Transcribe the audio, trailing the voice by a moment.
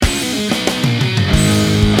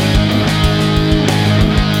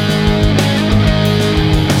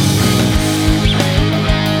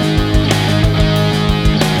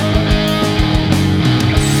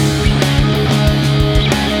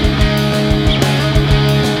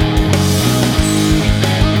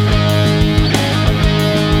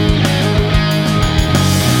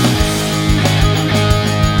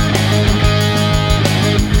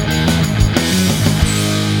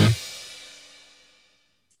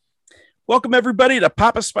Welcome, everybody, to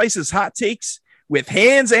Papa Spice's Hot Takes with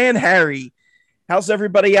Hans and Harry. How's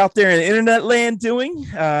everybody out there in internet land doing?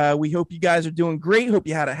 We hope you guys are doing great. Hope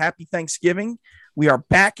you had a happy Thanksgiving. We are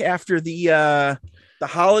back after the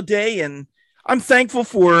holiday, and I'm thankful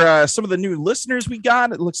for some of the new listeners we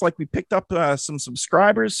got. It looks like we picked up some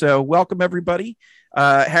subscribers, so welcome, everybody.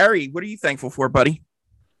 Harry, what are you thankful for, buddy?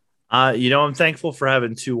 I'm thankful for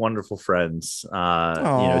having two wonderful friends.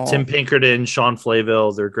 Tim Pinkerton, Sean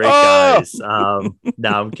Flaville. They're great guys. No,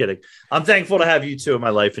 I'm kidding. I'm thankful to have you two in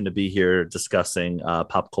my life and to be here discussing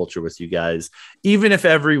pop culture with you guys. Even if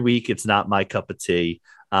every week it's not my cup of tea.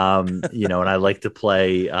 And I like to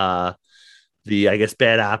play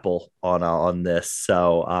bad apple on this.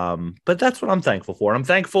 So, but that's what I'm thankful for. I'm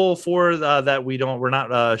thankful for that we're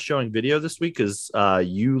not showing video this week because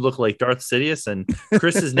you look like Darth Sidious and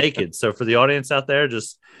Chris is naked. So for the audience out there,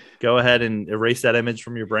 just go ahead and erase that image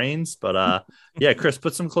from your brains. But Chris,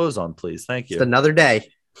 put some clothes on, please. Thank you. It's another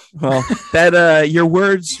day. Well, that your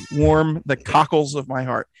words warm the cockles of my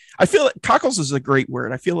heart. I feel like cockles is a great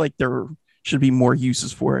word. I feel like there should be more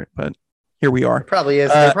uses for it, but here we are. It probably is.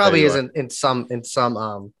 It probably isn't in some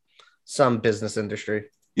business industry.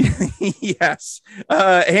 Yes.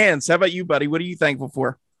 Hans, how about you, buddy? What are you thankful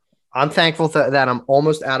for? I'm thankful that I'm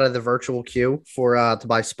almost out of the virtual queue for to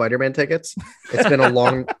buy Spider-Man tickets. It's been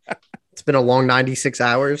a long 96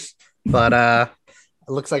 hours, but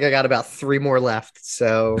it looks like I got about 3 more left.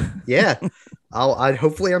 So yeah,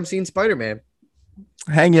 hopefully I'm seeing Spider-Man.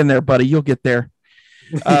 Hang in there, buddy. You'll get there.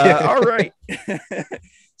 All right.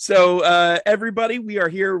 So, everybody, we are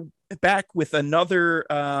here back with another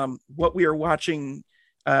what we are watching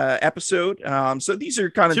episode. So these are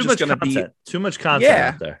kind of just going to be too much content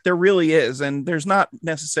out there. There really is, and there's not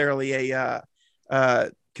necessarily a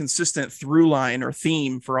consistent through line or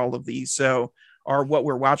theme for all of these. So, our what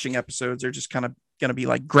we're watching episodes are just kind of going to be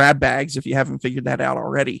like grab bags if you haven't figured that out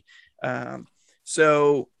already.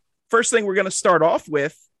 So, first thing we're going to start off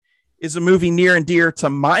with is a movie near and dear to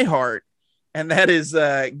my heart. And that is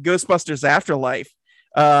Ghostbusters Afterlife.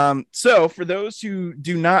 So for those who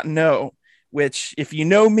do not know, which if you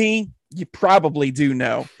know me, you probably do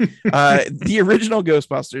know, the original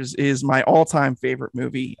Ghostbusters is my all-time favorite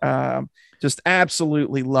movie. Just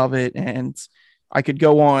absolutely love it. And I could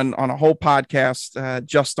go on a whole podcast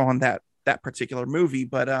just on that particular movie.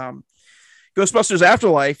 But Ghostbusters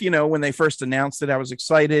Afterlife, when they first announced it, I was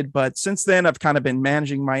excited. But since then, I've kind of been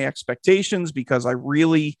managing my expectations because I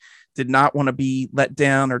really did not want to be let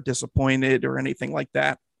down or disappointed or anything like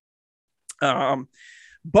that.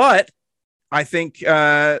 But I think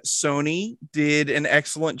Sony did an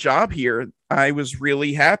excellent job here. I was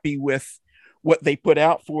really happy with what they put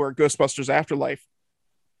out for Ghostbusters Afterlife.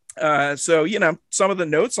 So, some of the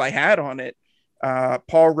notes I had on it,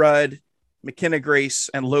 Paul Rudd, McKenna Grace,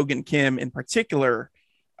 and Logan Kim in particular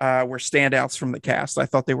were standouts from the cast. I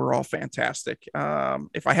thought they were all fantastic.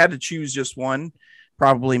 If I had to choose just one,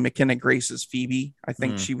 probably McKenna Grace's Phoebe. I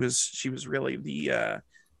think she was really the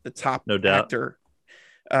top actor.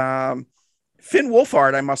 Finn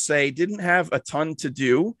Wolfhard, I must say, didn't have a ton to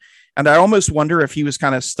do, and I almost wonder if he was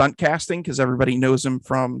kind of stunt casting because everybody knows him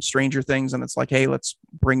from Stranger Things, and it's like, hey, let's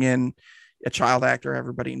bring in a child actor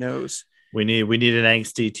everybody knows. We need an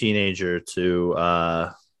angsty teenager to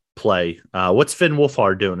play. What's Finn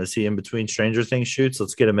Wolfhard doing? Is he in between Stranger Things shoots?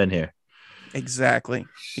 Let's get him in here. Exactly.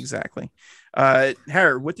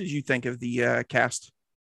 Harry, what did you think of the cast?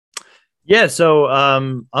 Yeah,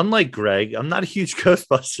 so unlike Greg, I'm not a huge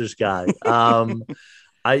Ghostbusters guy.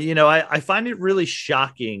 I find it really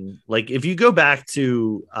shocking. Like if you go back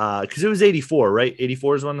to because it was 84, right?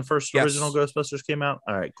 84 is when the first original Ghostbusters came out.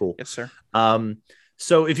 All right, cool. Yes, sir.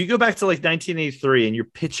 So if you go back to like 1983 and you're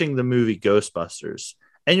pitching the movie Ghostbusters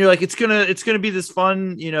and you're like, it's gonna be this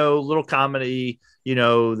fun, little comedy,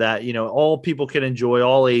 that all people can enjoy,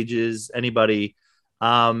 all ages, anybody,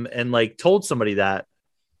 and like told somebody that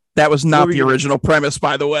was not the original premise,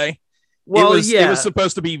 by the way. Well, it was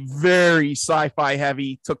supposed to be very sci-fi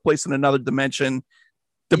heavy, took place in another dimension.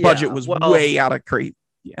 The budget was way out of crate.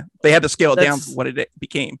 Yeah, they had to scale it down to what it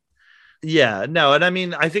became. Yeah, no, and I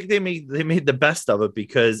mean, I think they made the best of it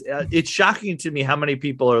because it's shocking to me how many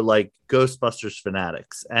people are like Ghostbusters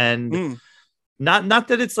fanatics, and not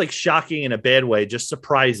that it's like shocking in a bad way, just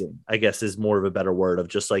surprising, I guess, is more of a better word of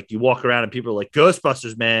just like you walk around and people are like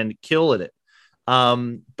Ghostbusters, man, killing it.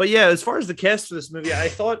 But yeah, as far as the cast for this movie, I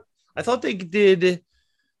thought they did.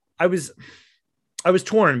 I was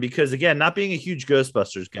torn because again, not being a huge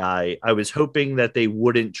Ghostbusters guy, I was hoping that they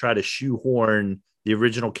wouldn't try to shoehorn the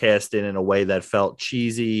original cast in a way that felt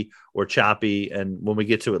cheesy or choppy. And when we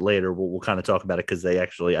get to it later, we'll kind of talk about it because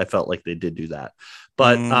I felt like they did do that.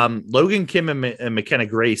 But Logan Kim and McKenna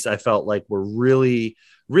Grace, I felt like were really,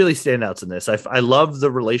 really standouts in this. I love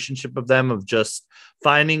the relationship of them, of just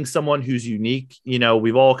finding someone who's unique.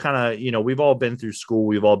 We've all we've all been through school.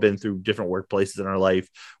 We've all been through different workplaces in our life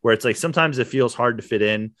where it's like sometimes it feels hard to fit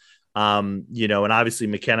in. And obviously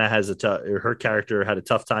McKenna her character had a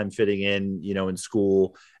tough time fitting in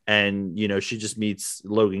school, and she just meets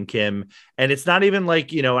Logan Kim, and it's not even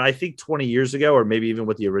like, I think 20 years ago, or maybe even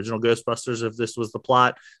with the original Ghostbusters, if this was the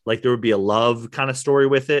plot, like there would be a love kind of story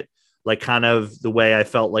with it, like kind of the way I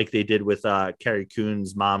felt like they did with Carrie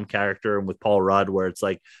Coon's mom character and with Paul Rudd, where it's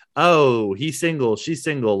like, oh, he's single, she's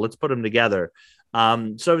single, let's put them together.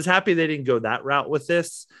 So I was happy they didn't go that route with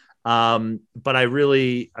this. But I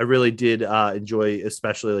really did enjoy,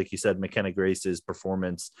 especially like you said, McKenna Grace's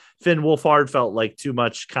performance. Finn Wolfhard felt like too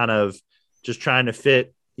much kind of just trying to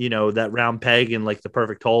fit, that round peg in like the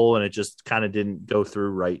perfect hole, and it just kind of didn't go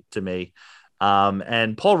through right to me.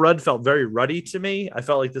 And Paul Rudd felt very ruddy to me. I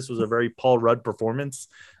felt like this was a very Paul Rudd performance,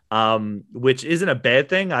 which isn't a bad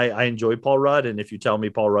thing. I enjoy Paul Rudd, and if you tell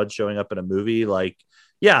me Paul Rudd showing up in a movie, like,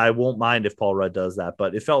 yeah, I won't mind if Paul Rudd does that,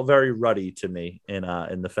 but it felt very ruddy to me in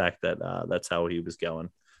the fact that that's how he was going.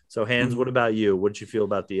 So, Hans, what about you? What did you feel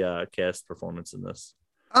about the cast performance in this?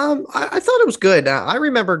 I thought it was good. I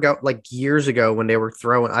remember years ago when they were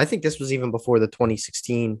throwing. I think this was even before the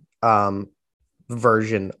 2016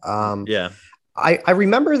 version. Yeah, I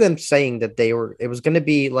remember them saying that it was going to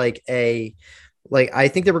be I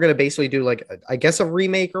think they were going to basically do I guess a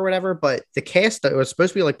remake or whatever, but the cast that was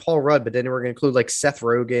supposed to be like Paul Rudd, but then they were going to include like Seth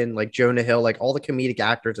Rogen, like Jonah Hill, like all the comedic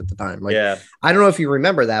actors at the time. I don't know if you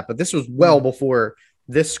remember that, but this was well before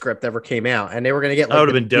this script ever came out, and they were going to get that would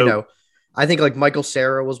have been dope. I think like Michael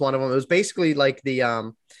Cera was one of them. It was basically like the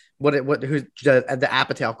the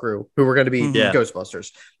Apatow crew who were going to be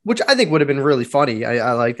Ghostbusters, which I think would have been really funny.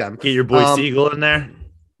 I like them. Get your boy Segel in there,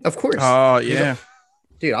 of course. Oh yeah.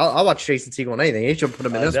 Dude, I'll watch Jason Segel on anything. He should put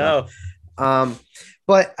him in this one.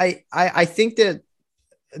 But I think that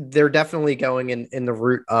they're definitely going in the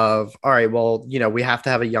route of, all right, well, we have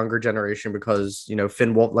to have a younger generation because,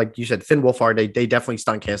 Finn Wolf, like you said, Finn Wolfhard, they definitely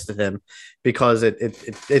stunt casted him because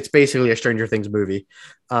it's basically a Stranger Things movie.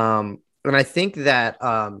 And I think that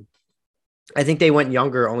I think they went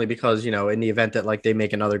younger only because, in the event that like they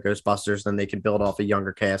make another Ghostbusters, then they can build off a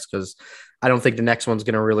younger cast, because I don't think the next one's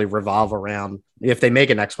going to really revolve around, if they make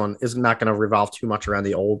a next one, is not going to revolve too much around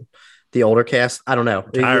the older cast. I don't know.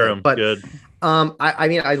 But good.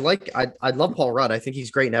 I love Paul Rudd. I think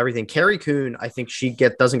he's great in everything. Carrie Coon, I think she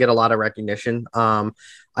doesn't get a lot of recognition. I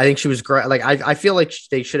think she was great. Like, I feel like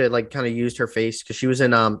they should have like kind of used her face because she was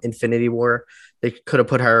in Infinity War. They could have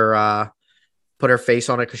put her face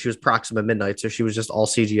on it because she was Proxima Midnight, so she was just all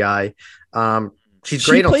CGI. She's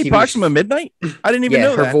great on TV. Proxima Midnight? I didn't even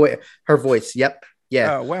know that. Her voice. Yep.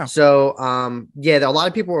 Yeah. Oh wow. So a lot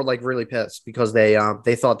of people were like really pissed because they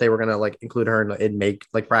thought they were gonna like include her in make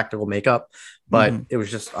like practical makeup, but it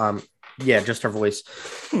was just just her voice.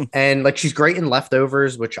 And like she's great in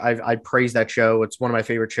Leftovers, which I praise that show. It's one of my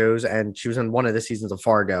favorite shows, and she was in one of the seasons of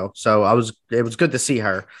Fargo. So it was good to see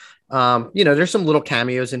her. There's some little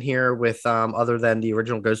cameos in here with other than the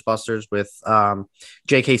original Ghostbusters with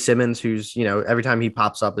J.K. Simmons, who's every time he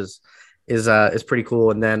pops up is pretty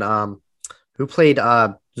cool. And then who played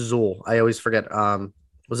Zool? I always forget.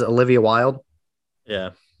 Was it Olivia Wilde?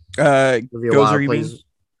 Yeah. Olivia Wilde plays.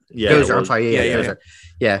 Yeah. Gozer. I'm sorry.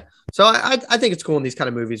 Yeah. So I think it's cool in these kind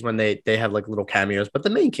of movies when they have like little cameos, but the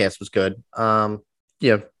main cast was good. I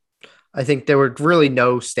think there were really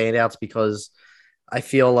no standouts because I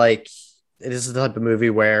feel like it is the type of movie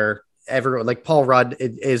where everyone, like Paul Rudd,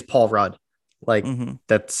 is Paul Rudd. Like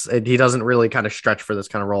he doesn't really kind of stretch for this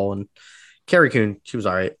kind of role. And Carrie Coon, she was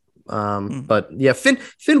all right. But yeah, Finn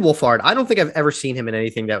Wolfhard, I don't think I've ever seen him in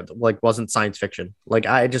anything that like wasn't science fiction. Like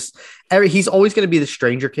he's always going to be the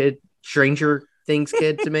Stranger Things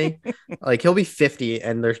kid to me. Like he'll be 50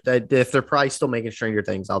 and if they're probably still making Stranger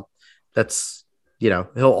Things, he'll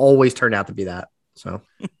always turn out to be that. So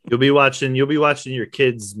you'll be watching your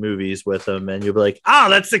kids' movies with him, and you'll be like,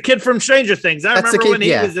 that's the kid from Stranger Things. I remember when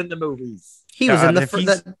he was in the movies. He was in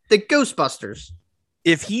the Ghostbusters.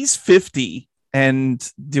 If he's 50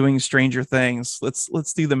 and doing Stranger Things,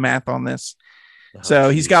 let's do the math on this. So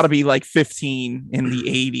he's got to be like 15 in the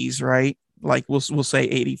 80s, right? Like we'll say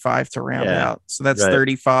 85 to round out. So that's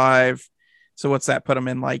 35. So what's that put him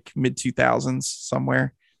in like mid 2000s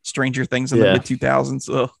somewhere? Stranger Things in the mid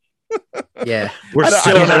 2000s. Ugh. Yeah, we're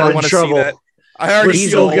still in trouble. I already We're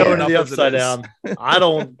still going to the upside down. I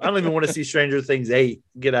don't even want to see Stranger Things 8.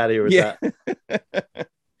 Get out of here with that.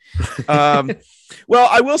 Well,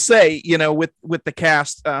 I will say, with the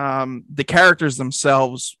cast, the characters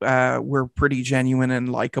themselves were pretty genuine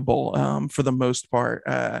and likable for the most part.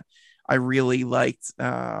 I really liked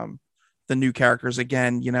the new characters.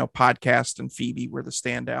 Again, Podcast and Phoebe were the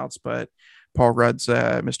standouts, but Paul Rudd's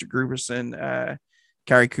Mr. Gruberson,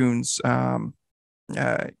 Carrie Coon's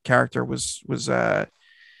character was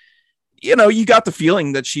you got the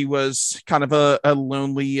feeling that she was kind of a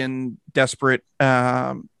lonely and desperate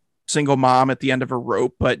single mom at the end of her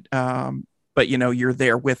rope, but you're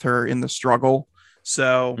there with her in the struggle,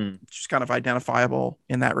 so she's kind of identifiable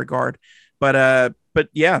in that regard. But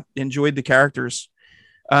yeah, enjoyed the characters.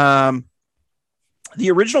 The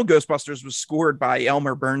original Ghostbusters was scored by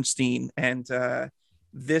Elmer Bernstein, and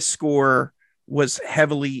this score was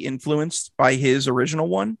heavily influenced by his original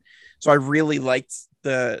one. So I really liked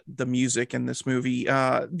the music in this movie.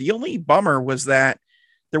 The only bummer was that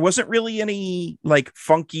there wasn't really any like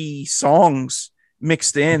funky songs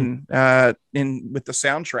mixed in with the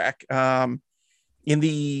soundtrack. In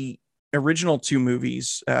the original two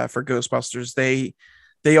movies for Ghostbusters, they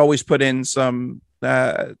always put in some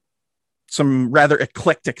rather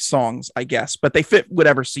eclectic songs, I guess, but they fit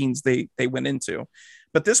whatever scenes they went into.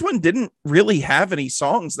 But this one didn't really have any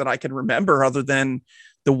songs that I can remember other than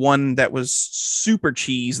the one that was super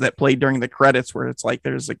cheese that played during the credits, where it's like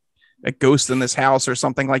there's a ghost in this house or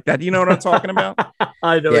something like that. You know what I'm talking about?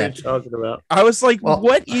 I know what you're talking about. I was like,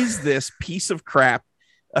 what is this piece of crap?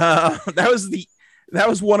 That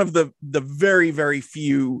was one of the very, very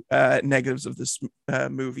few negatives of this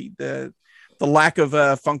movie. The lack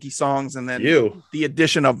of funky songs, and then the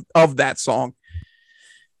addition of that song.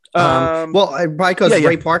 Probably because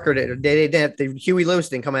Ray Parker did. Huey Lewis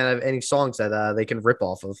didn't come out of any songs that they can rip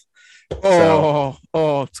off of.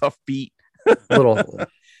 Tough beat. Little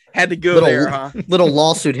had to go there, huh? Little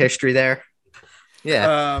lawsuit history there.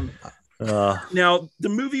 Yeah. Now the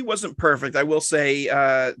movie wasn't perfect. I will say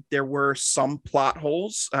there were some plot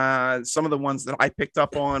holes. Some of the ones that I picked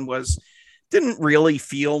up on didn't really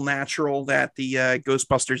feel natural. That the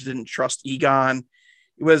Ghostbusters didn't trust Egon.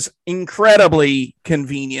 It was incredibly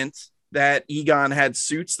convenient that Egon had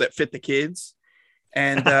suits that fit the kids,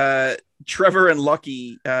 and Trevor and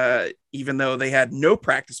Lucky, even though they had no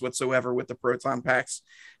practice whatsoever with the proton packs,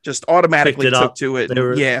 just automatically took to it.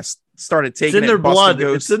 Started taking it's in their blood.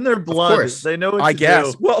 It's in their blood. They know what I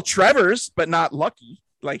guess. do. Well, Trevor's, but not Lucky.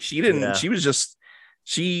 Like she didn't. Yeah. She was just.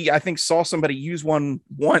 She, I think, saw somebody use one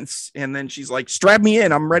once, and then she's like, "Strap me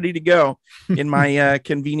in. I'm ready to go in my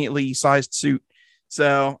conveniently sized suit."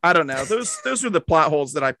 So I don't know. Those were the plot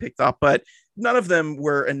holes that I picked up, but none of them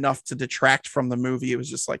were enough to detract from the movie. It was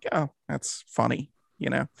just like, oh, that's funny,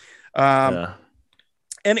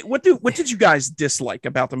 And what did you guys dislike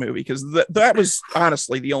about the movie? Because that was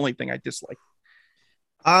honestly the only thing I disliked.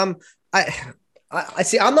 I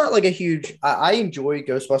see. I'm not like a huge. I enjoy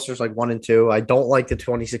Ghostbusters like 1 and 2. I don't like the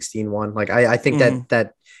 2016 one. Like I think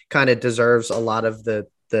that kind of deserves a lot of the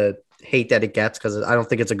hate that it gets, because I don't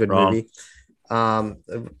think it's a good movie.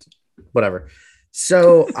 Whatever.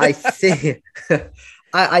 So I think and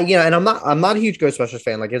I'm not a huge Ghostbusters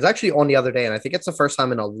fan. Like, it was actually on the other day, and I think it's the first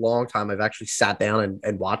time in a long time I've actually sat down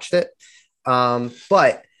and watched it.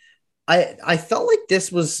 But I felt like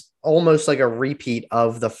this was almost like a repeat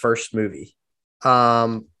of the first movie,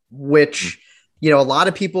 which a lot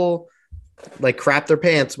of people like crapped their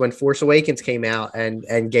pants when Force Awakens came out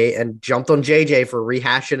and jumped on JJ for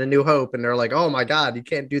rehashing A New Hope, and they're like, oh my God, you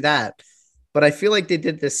can't do that. But I feel like they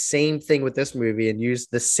did the same thing with this movie and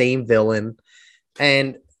used the same villain,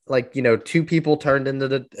 and like, two people turned into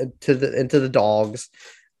the dogs.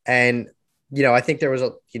 And, I think there was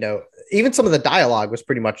even some of the dialogue was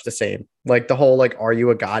pretty much the same. Like the whole, like, are you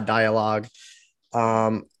a god dialogue.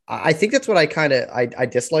 I think that's what I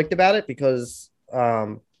disliked about it, because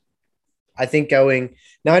I think now I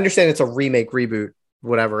understand it's a remake, reboot,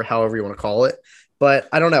 whatever, however you want to call it. But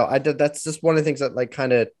I don't know. That's just one of the things that like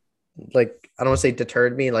kind of like, I don't want to say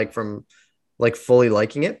deterred me like from like fully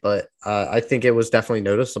liking it, but I think it was definitely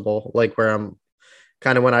noticeable. Like where I'm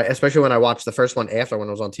kind of especially when I watched the first one after when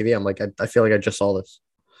it was on TV, I'm like, I feel like I just saw this.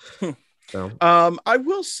 So I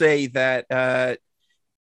will say that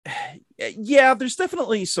there's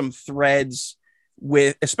definitely some threads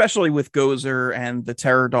especially with Gozer and the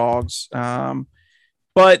Terror Dogs.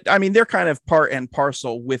 But I mean, they're kind of part and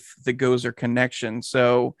parcel with the Gozer connection.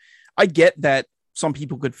 So I get that some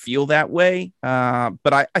people could feel that way.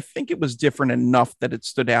 But I think it was different enough that it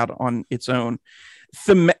stood out on its own.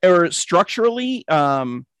 Structurally,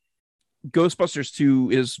 Ghostbusters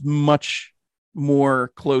 2 is much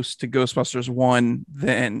more close to Ghostbusters 1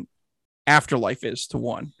 than Afterlife is to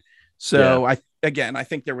 1. So I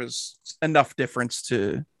think there was enough difference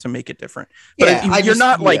to make it different. But you're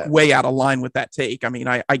not like way out of line with that take. I mean,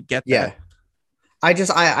 I get that.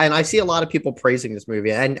 I see a lot of people praising this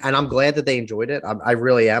movie, and I'm glad that they enjoyed it. I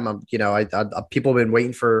really am. People have been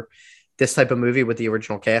waiting for this type of movie with the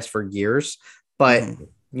original cast for years. But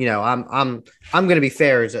I'm going to be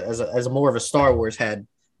fair as a more of a Star Wars head.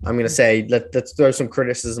 I'm going to say let's throw some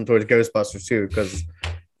criticism towards Ghostbusters too, because a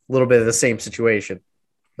little bit of the same situation.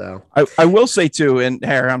 So I will say too, and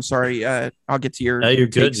Harry, I'm sorry, I'll get to your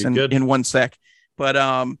takes in 1 sec. But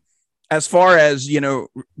as far as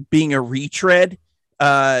being a retread,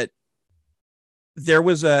 there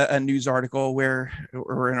was a news article where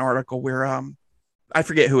I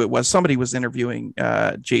forget who it was. Somebody was interviewing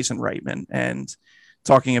Jason Reitman and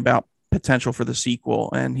talking about potential for the sequel,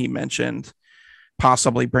 and he mentioned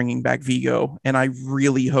possibly bringing back Vigo. And I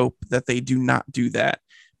really hope that they do not do that,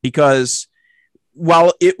 because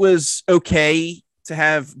while it was okay to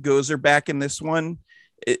have Gozer back in this one,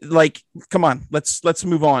 come on, let's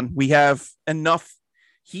move on. We have enough.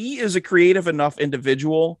 He is a creative enough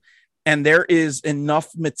individual, and there is enough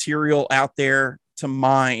material out there to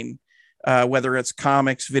mine, whether it's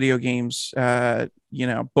comics, video games,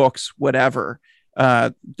 books, whatever,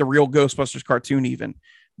 the real Ghostbusters cartoon, even,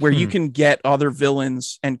 where you can get other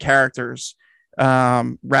villains and characters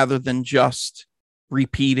rather than just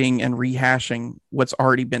repeating and rehashing what's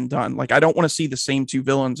already been done. Like, I don't want to see the same 2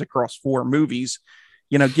 villains across 4 movies.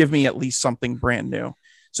 Give me at least something brand new.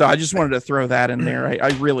 So I just wanted to throw that in there.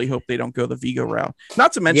 I really hope they don't go the Vigo route.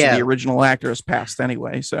 Not to mention the original actor has passed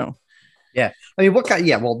anyway. So I mean, what kind?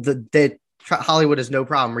 Yeah, well, Hollywood has no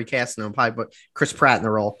problem recasting him, probably put Chris Pratt in the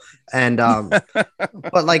role. And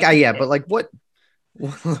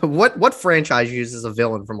what franchise uses a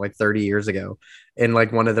villain from like 30 years ago in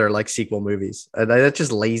like one of their like sequel movies? That's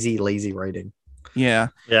just lazy writing. Yeah.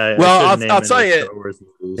 Well, I'll tell you.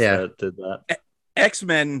 That did that.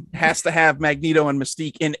 X-Men has to have Magneto and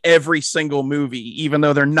Mystique in every single movie, even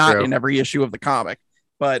though they're not in every issue of the comic.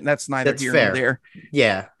 But that's neither here nor there.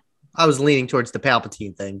 Yeah, I was leaning towards the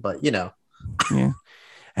Palpatine thing, but Yeah.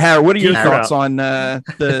 Harry, what are your thoughts on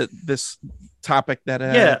this topic that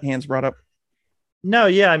Hans brought up? No,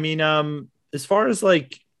 I mean, as far as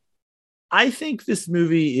like, I think this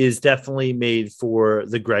movie is definitely made for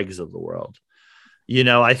the Gregs of the world.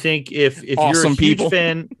 I think if you're a huge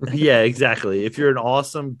fan, exactly. If you're an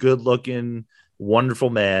awesome, good looking, wonderful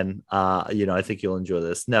man, I think you'll enjoy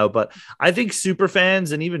this. No, but I think super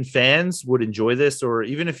fans and even fans would enjoy this, or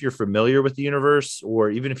even if you're familiar with the universe, or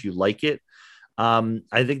even if you like it.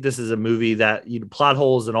 I think this is a movie that, plot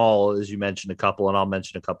holes and all, as you mentioned a couple, and I'll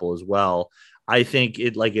mention a couple as well. I think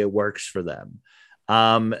it works for them.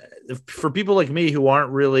 For people like me who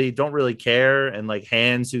don't really care, and like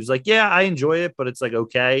Hans, who's like, I enjoy it, but it's like,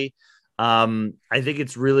 okay. I think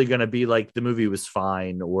it's really going to be like the movie was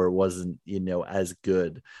fine, or it wasn't, as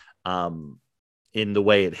good, in the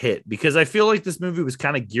way it hit, because I feel like this movie was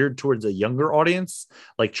kind of geared towards a younger audience,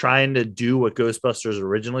 like trying to do what Ghostbusters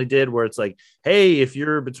originally did, where it's like, hey, if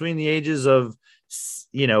you're between the ages of,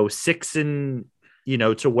 6 and,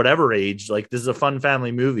 to whatever age, like, this is a fun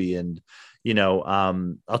family movie. And,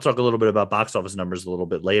 I'll talk a little bit about box office numbers a little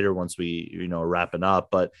bit later once we, are wrapping up,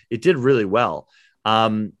 but it did really well.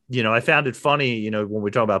 I found it funny, when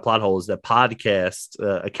we talk about plot holes, that podcast,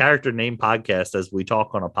 a character named Podcast, as we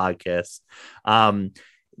talk on a podcast,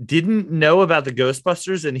 didn't know about the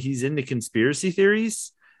Ghostbusters, and he's into conspiracy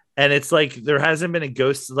theories. And it's like, there hasn't been a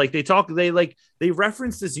ghost. Like, they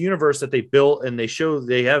reference this universe that they built, and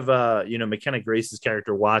they have, McKenna Grace's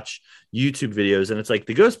character watch YouTube videos. And it's like,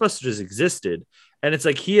 the Ghostbusters existed, and it's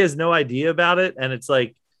like, he has no idea about it. And it's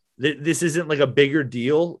like, this isn't like a bigger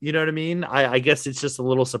deal. You know what I mean? I guess it's just a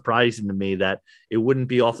little surprising to me that it wouldn't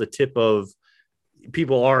be off the tip of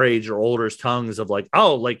people our age or older's tongues of like,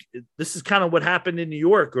 oh, like, this is kind of what happened in New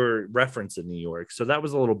York, or reference in New York. So that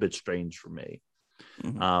was a little bit strange for me.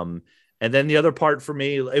 Mm-hmm. And then the other part for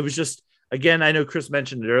me, it was just, again, I know Chris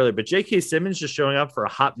mentioned it earlier, but J.K. Simmons just showing up for a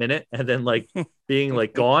hot minute and then like being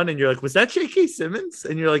like gone, and you're like, was that J.K. Simmons?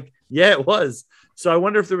 And you're like, yeah, it was. So I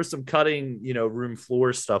wonder if there was some cutting, room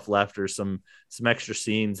floor stuff left, or some extra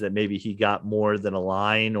scenes that maybe he got more than a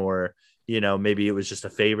line, or maybe it was just a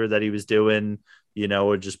favor that he was doing,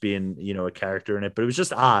 or just being a character in it. But it was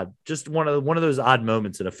just odd, just one of those odd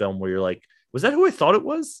moments in a film where you're like, was that who I thought it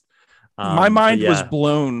was? My mind was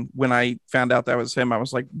blown when I found out that was him. I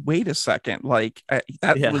was like, wait a second. Like,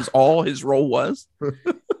 that was all his role was.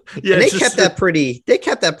 They kept that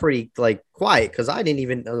pretty like quiet, because I didn't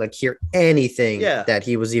even like hear anything that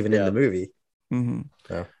he was even in the movie.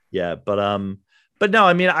 Mm-hmm. Yeah, but no,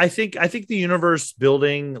 I mean, I think the universe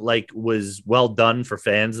building like was well done for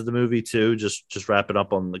fans of the movie too. Just wrapping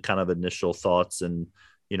up on the kind of initial thoughts and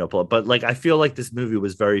but like I feel like this movie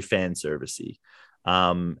was very fan servicey,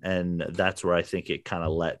 and that's where I think it kind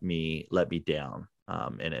of let me down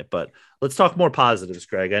in it. But let's talk more positives,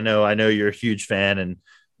 Greg. I know you're a huge fan, and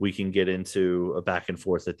we can get into a back and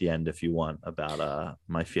forth at the end if you want about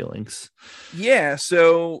my feelings. Yeah,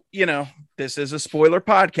 so this is a spoiler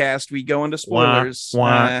podcast. We go into spoilers.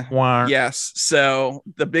 Yes. So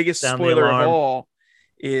the biggest spoiler of all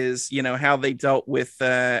is how they dealt with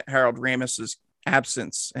Harold Ramis's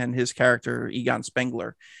absence and his character Egon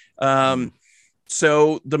Spengler.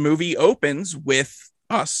 So the movie opens with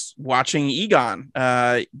us watching Egon.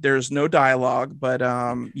 There's no dialogue, but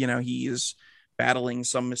he is battling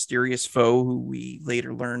some mysterious foe who we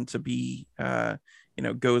later learn to be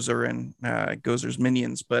Gozer and Gozer's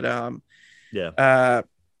minions. But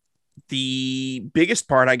the biggest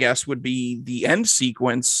part, I guess, would be the end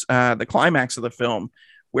sequence, the climax of the film,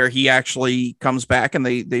 where he actually comes back and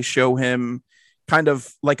they show him kind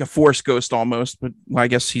of like a Force ghost almost, but I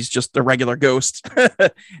guess he's just a regular ghost.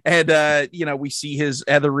 And we see his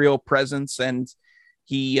ethereal presence, and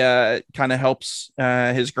he kind of helps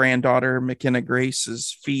his granddaughter McKenna Grace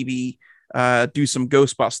as Phoebe do some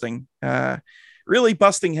ghost busting, really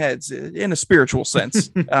busting heads in a spiritual sense,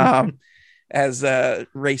 as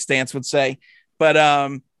Ray Stantz would say. But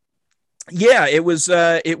it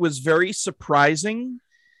was very surprising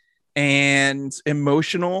and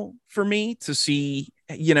emotional for me to see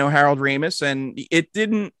Harold Ramis, and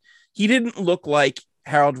he didn't look like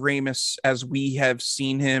Harold Ramis as we have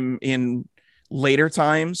seen him in later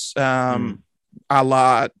times, a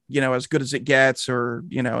la As Good as It Gets, or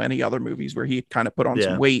any other movies where he kind of put on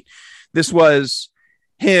some weight. This was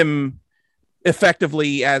him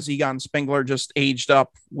effectively as Egon Spengler, just aged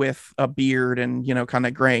up with a beard and kind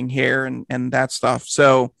of graying hair and that stuff.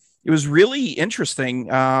 So it was really interesting,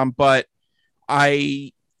 but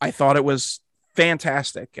I thought it was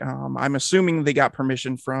fantastic. I'm assuming they got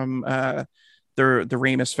permission from the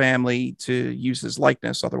Ramis family to use his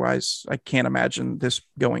likeness. Otherwise, I can't imagine this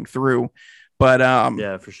going through. But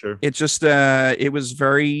for sure. It just it was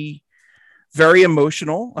very, very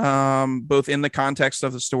emotional, both in the context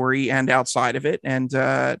of the story and outside of it. And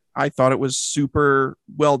I thought it was super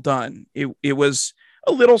well done. It was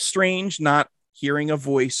a little strange not hearing a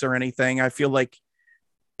voice or anything. I feel like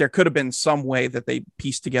there could have been some way that they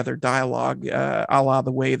pieced together dialogue, a la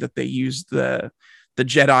the way that they used the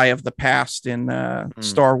Jedi of the past in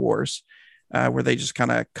Star Wars, where they just kind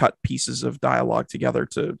of cut pieces of dialogue together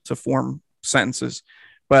to form sentences.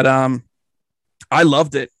 But I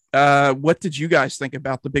loved it. What did you guys think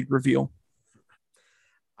about the big reveal?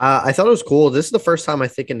 I thought it was cool. This is the first time I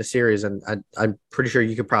think in the series, and I'm pretty sure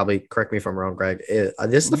you could probably correct me if I'm wrong, Greg.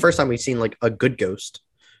 This is the first time we've seen like a good ghost.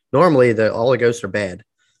 Normally, all the ghosts are bad,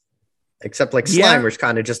 except like Slimer's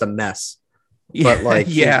kind of just a mess. But like,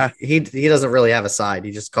 he doesn't really have a side.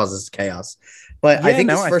 He just causes chaos. But I think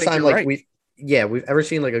this is the first time like we've ever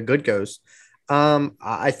seen like a good ghost.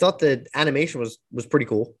 I thought the animation was pretty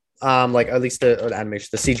cool. Like at least the animation,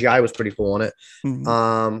 the CGI was pretty cool on it.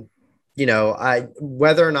 Mm-hmm.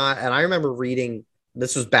 Whether or not, and I remember reading,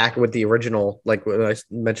 this was back with the original, like what I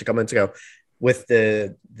mentioned a couple minutes ago, with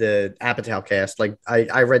the Apatow cast. Like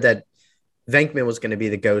I read that Venkman was going to be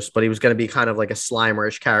the ghost, but he was going to be kind of like a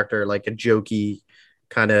Slimerish character, like a jokey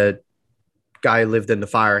kind of guy who lived in the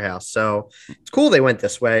firehouse. So it's cool they went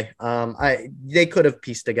this way. They could have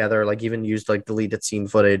pieced together, like even used like deleted scene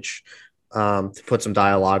footage to put some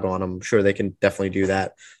dialogue on them. I'm sure they can definitely do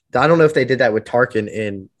that. I don't know if they did that with Tarkin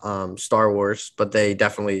in Star Wars, but they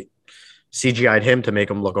definitely CGI'd him to make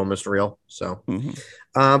him look almost real. So,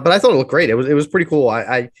 but I thought it looked great. It was pretty cool.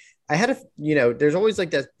 I had there's always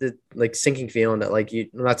like that, the like sinking feeling that like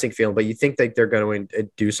not sinking feeling, but you think that they're going to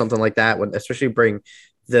do something like that when, especially bring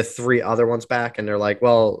the three other ones back. And they're like,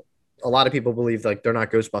 well, a lot of people believe like they're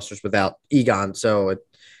not Ghostbusters without Egon. So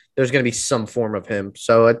there's going to be some form of him.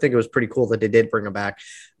 So I think it was pretty cool that they did bring him back.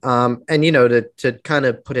 And, to kind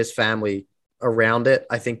of put his family around it,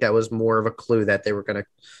 I think that was more of a clue that they were going to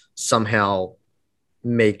somehow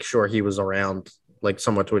make sure he was around like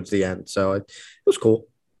somewhat towards the end. So it was cool.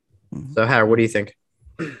 So Howard, what do you think?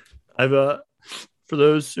 For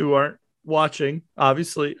those who aren't watching,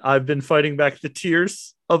 obviously I've been fighting back the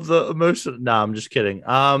tears of the emotion. No, I'm just kidding.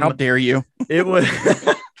 How dare you? It was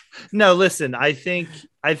no, listen, I think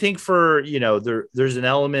for, there's an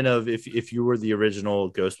element of if you were the original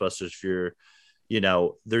Ghostbusters, if you're,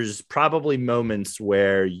 there's probably moments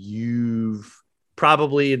where you've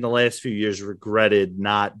probably in the last few years regretted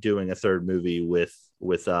not doing a third movie with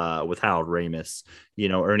Harold Ramis,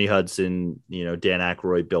 Ernie Hudson, Dan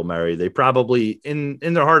Aykroyd, Bill Murray. They probably in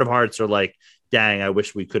their heart of hearts are like, dang, I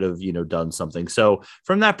wish we could have, done something. So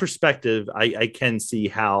from that perspective, I can see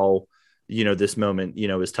how, this moment,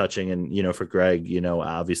 is touching. And, for Greg,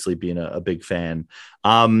 obviously being a big fan,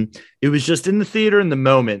 it was just in the theater in the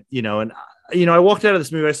moment, and, I walked out of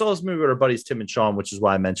this movie. I saw this movie with our buddies, Tim and Sean, which is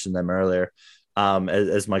why I mentioned them earlier,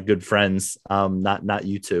 as my good friends, not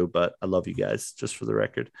you two, but I love you guys, just for the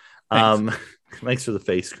record. Thanks for the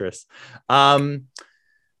face, Chris.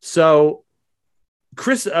 So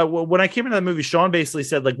Chris, when I came into that movie, Sean basically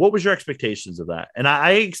said, like, what was your expectations of that? And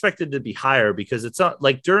I expected to be higher because it's not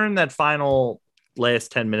like during that final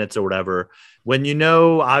last 10 minutes or whatever, when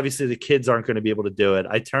obviously the kids aren't going to be able to do it,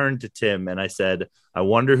 I turned to Tim and I said, I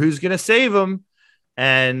wonder who's going to save them.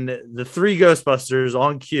 And the three Ghostbusters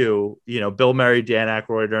on cue, Bill Murray, Dan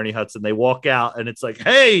Aykroyd, Ernie Hudson, they walk out and it's like,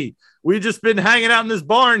 hey, we've just been hanging out in this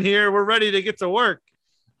barn here. We're ready to get to work.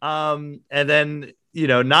 And then,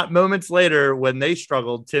 not moments later when they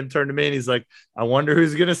struggled, Tim turned to me and he's like, I wonder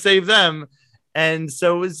who's going to save them. And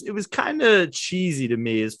so it was kind of cheesy to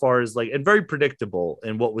me as far as and very predictable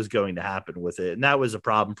in what was going to happen with it. And that was a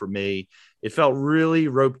problem for me. It felt really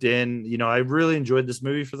roped in. I really enjoyed this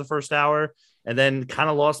movie for the first hour and then kind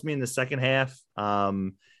of lost me in the second half.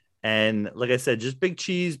 And like I said, just big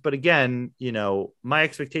cheese. But again, my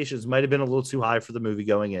expectations might've been a little too high for the movie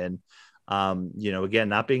going in. Again,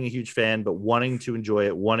 not being a huge fan, but wanting to enjoy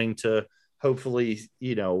it, wanting to hopefully,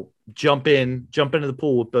 jump into the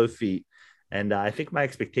pool with both feet. And I think my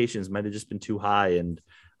expectations might have just been too high. And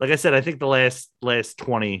like I said, I think the last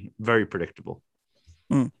 20, very predictable.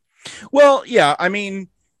 Well, yeah, I mean,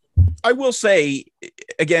 I will say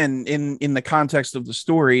again, in the context of the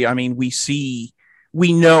story, I mean,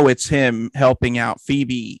 we know it's him helping out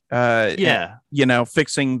Phoebe, and,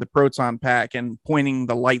 fixing the proton pack and pointing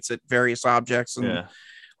the lights at various objects and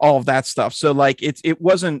all of that stuff. So it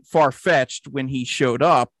wasn't far fetched when he showed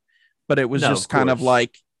up, but it was just kind of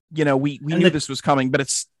like, we knew this was coming, but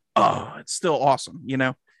it's still awesome,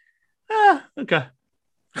 Okay.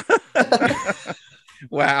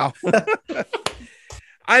 Wow.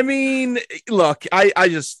 I mean, look,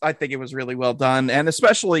 I think it was really well done. And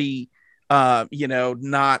especially, not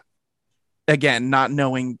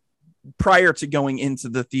knowing prior to going into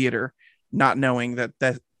the theater, not knowing that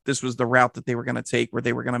this was the route that they were going to take, where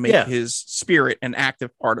they were going to make his spirit an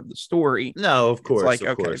active part of the story. No, of course.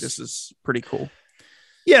 Okay, this is pretty cool.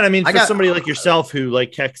 Yeah, and I mean, for somebody like yourself who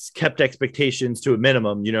kept expectations to a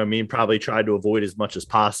minimum, probably tried to avoid as much as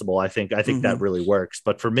possible. I think that really works.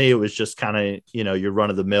 But for me, it was just kind of, your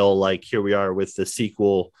run of the mill, here we are with the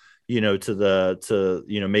sequel, to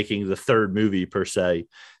making the third movie per se.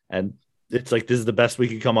 And it's this is the best we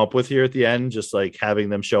could come up with here at the end, just having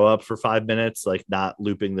them show up for 5 minutes, not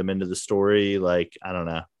looping them into the story. I don't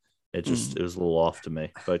know. It just it was a little off to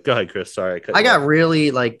me. But go ahead, Chris. Sorry, I got really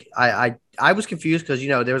I was confused because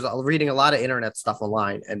there was reading a lot of internet stuff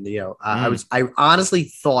online, and I honestly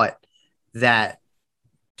thought that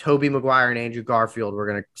Tobey Maguire and Andrew Garfield were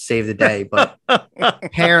going to save the day, but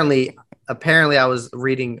apparently I was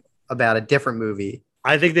reading about a different movie.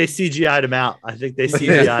 I think they CGI'd him out. I think they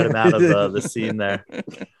CGI'd him out of the scene there.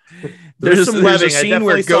 There's some webbing. A scene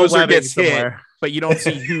where Gozer gets hit, but you don't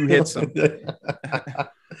see who hits him.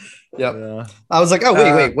 Yep. Yeah. I was like, oh,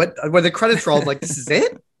 wait, what? When the credits rolled, this is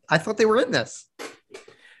it? I thought they were in this.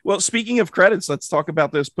 Well, speaking of credits, let's talk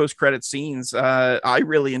about those post-credit scenes. I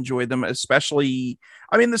really enjoyed them, especially.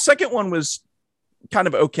 I mean, the second one was kind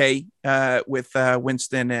of okay with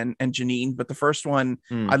Winston and Janine, but the first one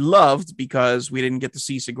I loved because we didn't get to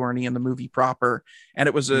see Sigourney in the movie proper, and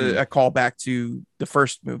it was a callback to the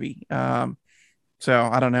first movie. So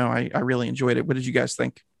I don't know. I really enjoyed it. What did you guys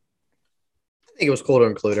think? I think it was cool to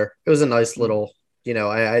include her. It was a nice little,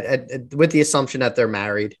 I with the assumption that they're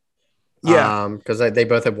married. Yeah. Because they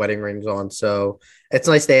both have wedding rings on. So it's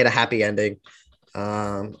nice they had a happy ending.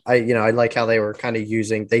 I like how they were kind of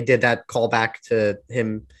they did that callback to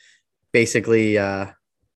him basically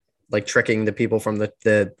tricking the people from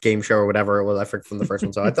the game show or whatever it was. I forget from the first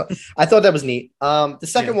one. So I thought that was neat. The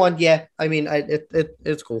second one, I mean,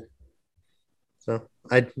 it's cool. So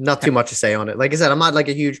not too much to say on it. Like I said, I'm not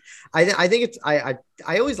a huge. I think it's I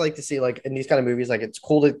always like to see in these kind of movies it's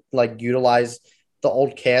cool to utilize the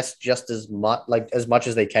old cast just as much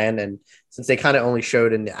as they can. And since they kind of only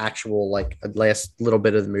showed in the actual last little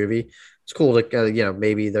bit of the movie, it's cool to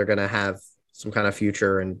maybe they're gonna have some kind of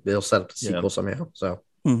future and they'll set up the sequel somehow. So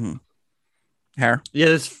Hair.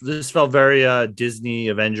 Yeah, this felt very Disney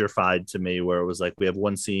Avenger-fied to me, where it was like we have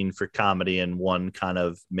one scene for comedy and one kind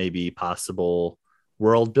of maybe possible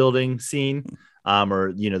world building scene,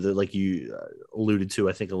 or like you alluded to,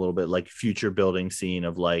 I think a little bit like future building scene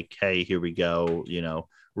of like, hey, here we go,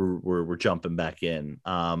 we're jumping back in.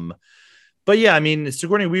 But yeah, I mean,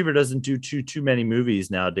 Sigourney Weaver doesn't do too many movies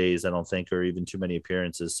nowadays, I don't think, or even too many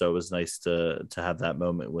appearances. So it was nice to have that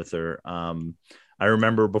moment with her. I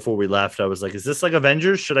remember before we left, I was like, is this like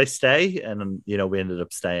Avengers? Should I stay? And, we ended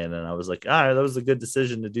up staying, and I was like, all right, that was a good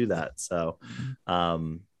decision to do that. So,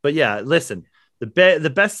 but yeah, listen,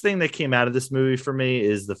 the best thing that came out of this movie for me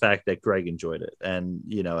is the fact that Greg enjoyed it. And,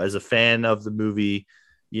 as a fan of the movie,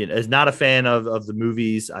 as not a fan of the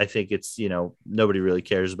movies, I think it's, nobody really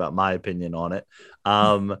cares about my opinion on it.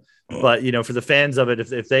 But, for the fans of it,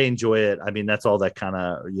 if they enjoy it, I mean, that's all that kind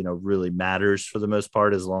of, really matters for the most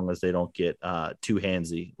part, as long as they don't get too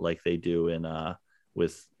handsy like they do in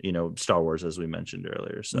with, Star Wars, as we mentioned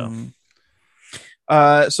earlier. So,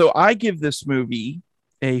 so I give this movie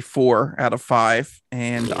a 4 out of 5,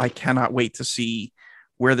 and I cannot wait to see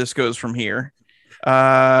where this goes from here.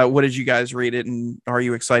 What did you guys rate it, and are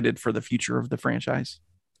you excited for the future of the franchise?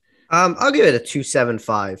 I'll give it a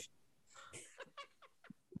 2.75.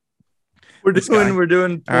 We're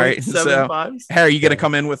doing all right. So, Harry, are you going to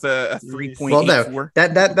come in with a 3.84? Well, no,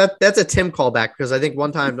 that's a Tim callback, because I think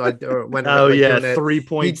one time when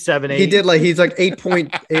 3.78. He did he's like 8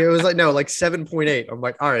 point. It was like 7.8. I'm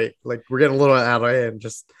like, all right, like we're getting a little out of hand,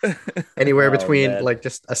 just anywhere between like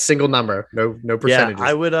just a single number, no percentages. Yeah,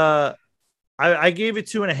 I would I gave it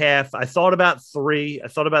 2.5. I thought about 3. I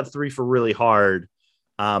thought about 3 for really hard.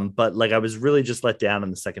 But like I was really just let down in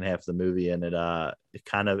the second half of the movie, and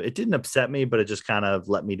it didn't upset me, but it just kind of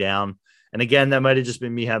let me down. And again, that might have just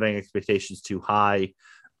been me having expectations too high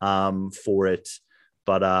for it.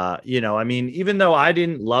 But I mean, even though I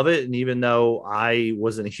didn't love it, and even though I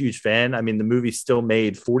wasn't a huge fan, I mean, the movie still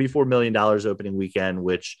made $44 million opening weekend,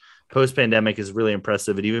 which post-pandemic is really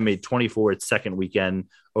impressive. It even made 24 its second weekend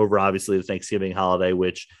over, obviously, the Thanksgiving holiday,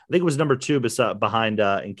 which I think was number 2 behind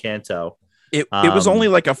Encanto. It was only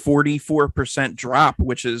like a 44% drop,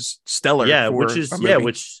 which is stellar. Yeah,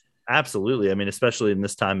 which absolutely. I mean, especially in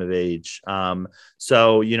this time of age.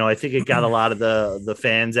 So I think it got a lot of the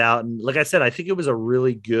fans out, and like I said, I think it was a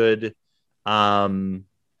really good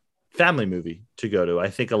family movie to go to. I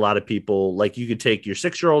think a lot of people, like, you could take your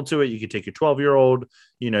 6-year-old to it, you could take your 12-year-old,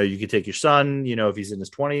 you could take your son, if he's in his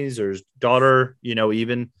 20s, or his daughter,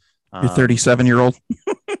 even your 37-year-old.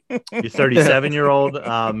 Your 37-year-old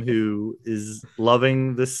who is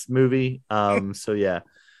loving this movie. So yeah,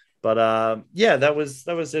 but yeah, that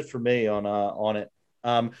was it for me on it.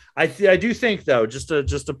 I do think, though, just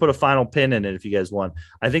to put a final pin in it, if you guys want,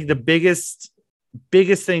 I think the biggest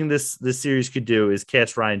thing this series could do is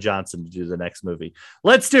cast Rian Johnson to do the next movie.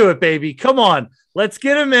 Let's do it, baby. Come on, let's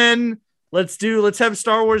get him in. Let's have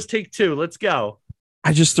Star Wars Take 2. Let's go.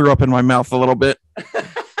 I just threw up in my mouth a little bit.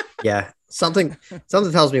 Yeah. Something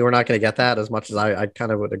tells me we're not going to get that, as much as I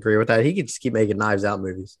kind of would agree with that. He could just keep making Knives Out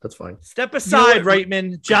movies. That's fine. Step aside,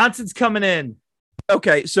 Reitman. Johnson's coming in.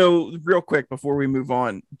 Okay, so real quick before we move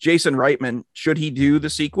on, Jason Reitman, should he do the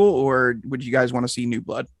sequel, or would you guys want to see New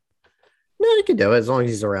Blood? No, he can do it as long as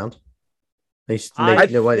he's around.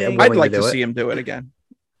 I'd like to see him do it again.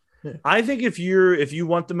 I think if you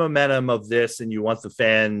want the momentum of this, and you want the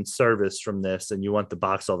fan service from this, and you want the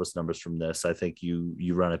box office numbers from this, I think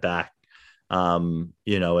you run it back. And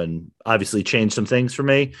obviously change some things for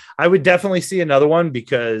me. I would definitely see another one,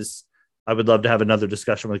 because I would love to have another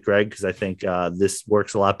discussion with Greg, because I think this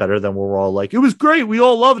works a lot better than we're all like, it was great, we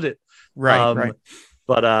all loved it. Right.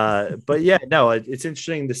 But yeah, no, it's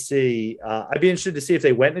interesting to see. I'd be interested to see if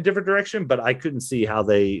they went in a different direction, but I couldn't see how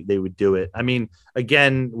they would do it. I mean,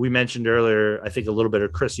 again, we mentioned earlier, I think a little bit, or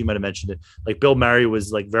Chris, you might have mentioned it, like Bill Murray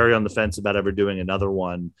was like very on the fence about ever doing another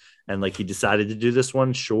one. And like, he decided to do this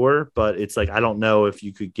one, sure. But it's like, I don't know if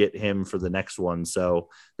you could get him for the next one. So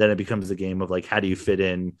then it becomes a game of like, how do you fit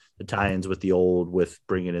in the tie-ins with the old, with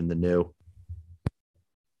bringing in the new?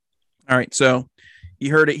 All right. So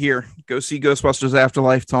you heard it here. Go see Ghostbusters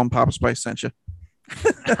Afterlife. Tell them Papa Spice sent you.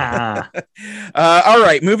 All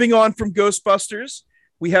right. Moving on from Ghostbusters,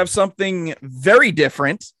 we have something very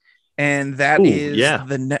different. And that is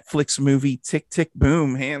the Netflix movie Tick, Tick,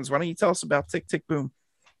 Boom. Hans, why don't you tell us about Tick, Tick, Boom?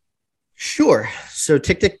 Sure. So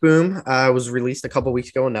Tick, Tick, Boom was released a couple weeks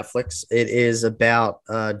ago on Netflix. It is about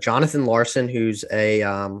Jonathan Larson, who's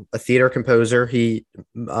a theater composer. He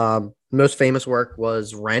most famous work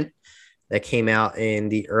was Rent, that came out in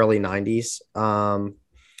the early 90s.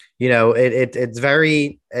 It's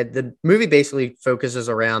very, the movie basically focuses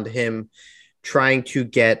around him trying to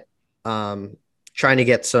get some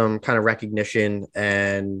kind of recognition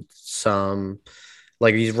and some,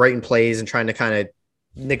 like, he's writing plays and trying to kind of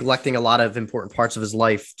neglecting a lot of important parts of his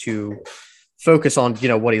life to focus on,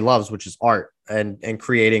 what he loves, which is art and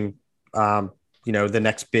creating, the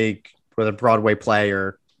next big, whether Broadway play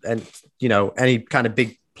or, any kind of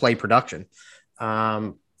big play production.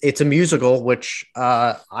 It's a musical, which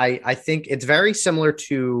I think it's very similar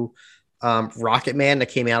to Rocket Man that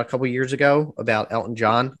came out a couple years ago about Elton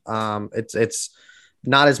John. It's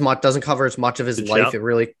not as much, doesn't cover as much of his life. Shout. It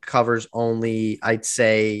really covers only, I'd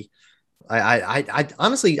say, I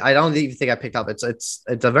honestly, I don't even think I picked up. It's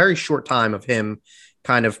a very short time of him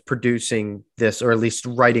kind of producing this, or at least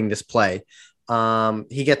writing this play.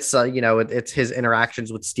 He gets, it's his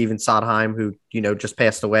interactions with Stephen Sondheim, who, just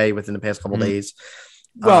passed away within the past couple days.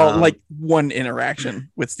 Well, like one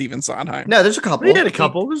interaction with Stephen Sondheim. No, there's a couple. He had a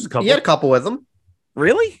couple. There's a couple. He had a couple with him.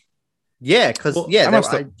 Really? Yeah, because yeah.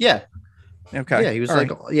 Okay. Yeah, he was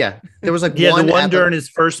There was like one during his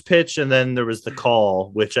first pitch, and then there was the call,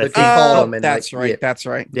 which I think called him. And that's right. That's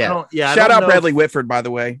right. Yeah. Shout out Bradley Whitford, by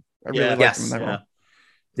the way. I really like him in that role.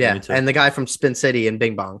 Yeah, and the guy from Spin City and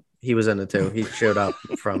Bing Bong, he was in it too. He showed up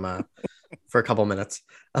for a couple minutes.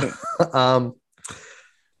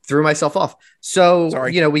 Threw myself off. So,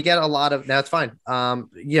 sorry. We get a lot of, it's fine.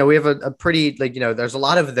 We have a pretty, there's a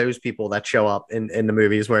lot of those people that show up in the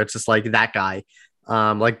movies where it's just like that guy,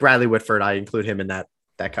 like Bradley Whitford. I include him in that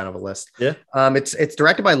kind of a list. Yeah. It's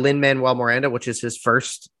directed by Lin-Manuel Miranda, which is his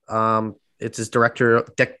first, it's his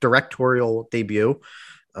directorial debut.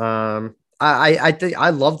 I think I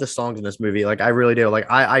love the songs in this movie. Like, I really do.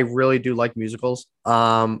 Like, I really do like musicals.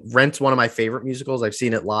 Rent's one of my favorite musicals. I've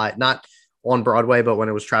seen it live, not on Broadway, but when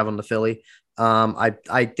it was traveling to Philly.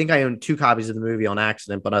 I think I own 2 copies of the movie on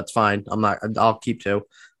accident, but that's fine. I'll keep 2.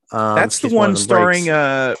 That's the one starring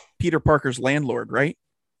Peter Parker's landlord, right?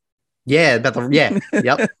 Yeah,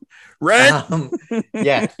 yep. Rent.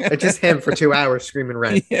 Yeah, it's just him for 2 hours screaming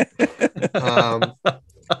rent. Yeah.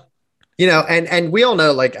 And we all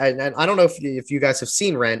know, like, and I don't know if you guys have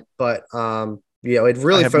seen Rent, but it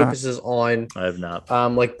really focuses on, I have not,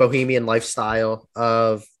 like, bohemian lifestyle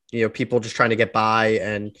of, people just trying to get by,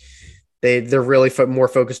 and they're really more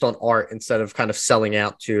focused on art instead of kind of selling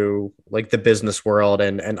out to, like, the business world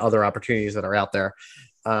and other opportunities that are out there.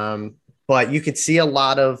 But you could see a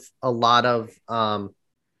lot of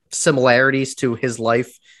similarities to his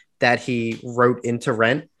life that he wrote into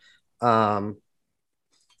Rent. And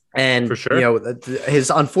for sure, his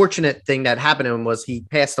unfortunate thing that happened to him was he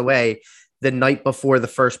passed away the night before the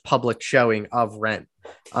first public showing of Rent.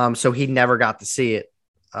 So he never got to see it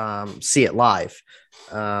live.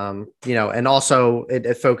 And also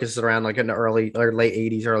it focuses around, like, in the early or late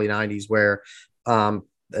 80s, early 90s, where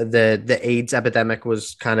the AIDS epidemic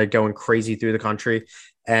was kind of going crazy through the country,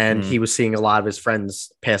 and he was seeing a lot of his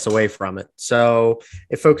friends pass away from it. So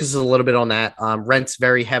it focuses a little bit on that. Rent's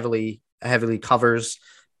very heavily covers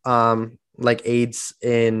like AIDS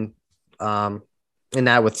in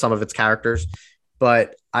that with some of its characters.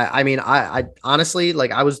 But I honestly,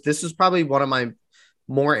 like, this is probably one of my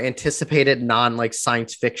more anticipated like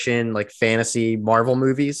science fiction, like fantasy Marvel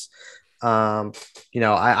movies.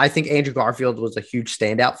 I think Andrew Garfield was a huge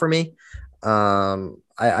standout for me.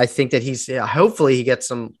 I think that hopefully he gets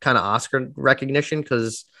some kind of Oscar recognition,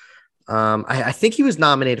 because I think he was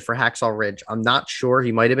nominated for Hacksaw Ridge. I'm not sure.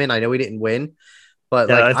 He might have been. I know he didn't win, but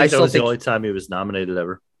I think that was the only time he was nominated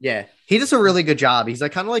ever. Yeah, he does a really good job. He's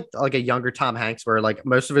like kind of like a younger Tom Hanks, where, like,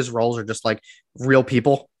 most of his roles are just like real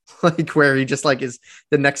people. Like, where he just, like, is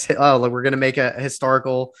the next like, we're gonna make a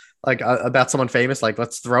historical, like, about someone famous, like,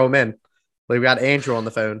 let's throw him in. Like, we got Andrew on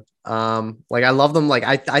the phone. Like, I love them. Like,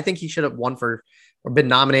 I think he should have been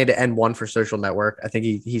nominated and won for Social Network. I think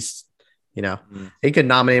he's he could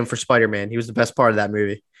nominate him for Spider-Man. He was the best part of that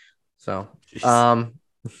movie. So there's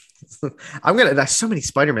so many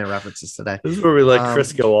Spider-Man references today. This is where we let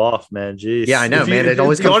Chris go off, man. Jeez. Yeah, I know, man. It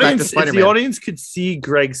always comes back to Spider-Man. If the audience could see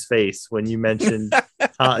Greg's face when you mentioned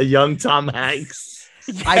young Tom Hanks.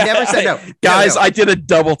 I never said no. Guys, no. I did a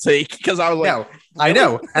double take because I was like, no, I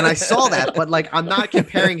know. And I saw that, but, like, I'm not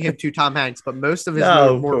comparing him to Tom Hanks, but most of his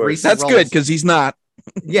more recent That's roles, good, because he's not.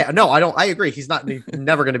 Yeah, no, I agree. He's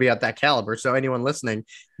never going to be at that caliber. So anyone listening,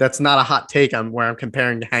 that's not a hot take on where I'm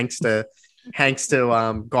comparing Hanks to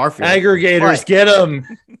Garfield. Aggregators, get him.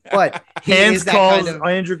 But Hands calls kind of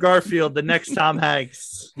Andrew Garfield the next Tom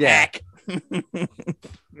Hanks. Yeah.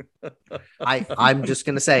 I'm just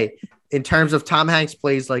gonna say, in terms of Tom Hanks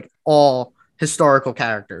plays, like, all historical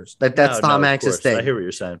characters. That's Tom Hanks' thing. I hear what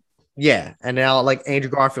you're saying. Yeah, and now, like, Andrew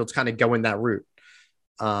Garfield's kind of going that route.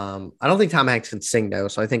 I don't think Tom Hanks can sing though,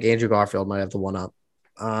 so I think Andrew Garfield might have the one up.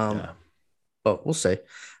 But we'll see.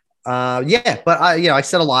 But I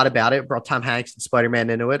said a lot about it. Brought Tom Hanks and Spider-Man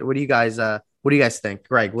into it. What do you guys think,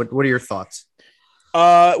 Greg? What are your thoughts?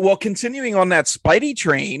 Well, continuing on that Spidey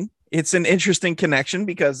train, it's an interesting connection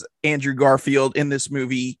because Andrew Garfield in this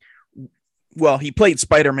movie, well, he played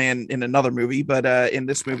Spider-Man in another movie, but in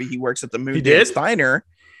this movie, he works at the Moondance Diner,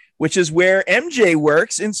 which is where MJ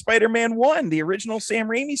works in Spider-Man 1, the original Sam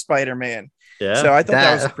Raimi Spider-Man. Yeah. So I thought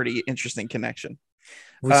that was a pretty interesting connection.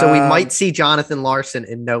 So we might see Jonathan Larson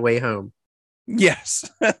in No Way Home. Yes.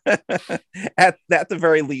 At the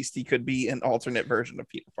very least, he could be an alternate version of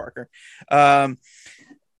Peter Parker.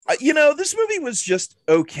 This movie was just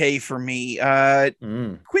okay for me.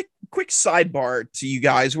 Quick sidebar to you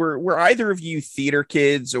guys. Were either of you theater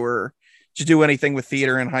kids, or did you do anything with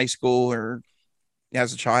theater in high school or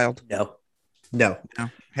as a child? No.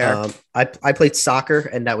 I played soccer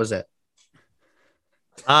and that was it.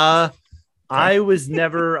 I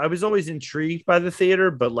was always intrigued by the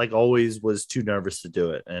theater, but like always was too nervous to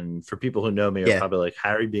do it. And for people who know me are probably like,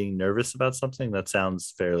 Harry being nervous about something, that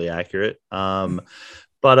sounds fairly accurate.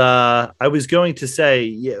 But I was going to say,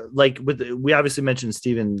 we obviously mentioned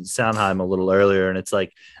Stephen Sondheim a little earlier, and it's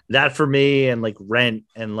like that for me, and like Rent,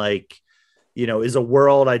 and is a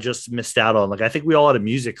world I just missed out on. Like, I think we all had a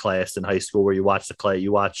music class in high school where you watch the play,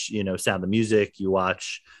 you watch, Sound of Music, you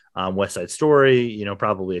watch West Side Story,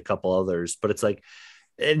 probably a couple others, but it's like,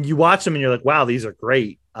 and you watch them and you're like, wow, these are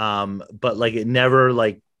great. But like, it never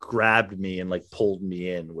like grabbed me and like pulled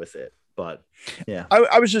me in with it. But yeah,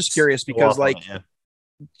 I was just curious because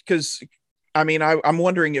I'm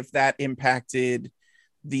wondering if that impacted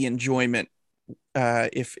the enjoyment,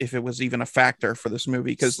 if it was even a factor for this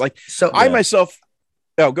movie. Cause I myself,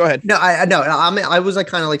 oh, go ahead. No, I was like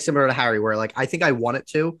kind of like similar to Harry, where like I think I wanted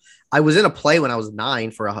to. I was in a play when I was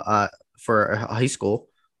 9 for a high school,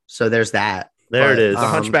 so there's that. It is. The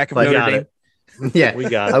Hunchback of Notre Dame. Yeah, we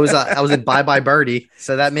got. I was in Bye Bye Birdie,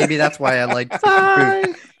 so that's why I liked.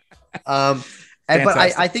 But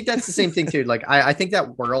I think that's the same thing too. Like I think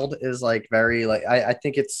that world is like very like I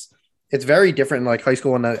think it's very different in like high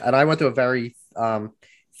school, and I went to a very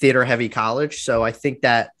theater heavy college, so I think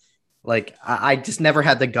that. Like I just never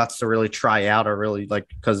had the guts to really try out or really like,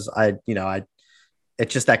 because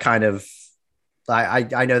it's just that kind of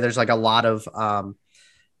I know there's like a lot of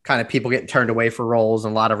kind of people getting turned away for roles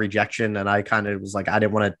and a lot of rejection, and I kind of was like I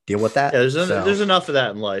didn't want to deal with that. Yeah, there's enough of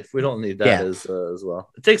that in life. We don't need that as well.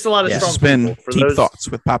 It takes a lot of strong spin deep thoughts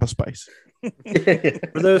with Papa Spice.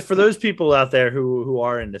 for those people out there who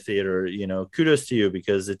are into theater, kudos to you,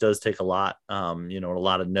 because it does take a lot, a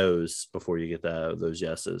lot of no's before you get those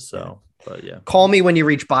yeses. So, but yeah, call me when you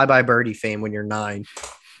reach Bye Bye Birdie fame when you're 9.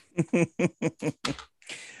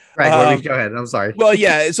 Right, go ahead. I'm sorry. Well,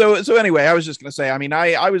 yeah. So anyway, I was just gonna say. I mean,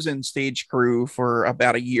 I was in stage crew for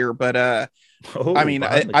about a year, but I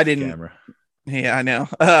didn't. Camera. Yeah, I know.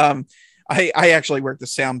 I actually worked the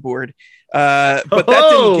soundboard. But that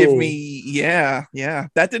didn't give me,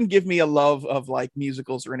 that didn't give me a love of like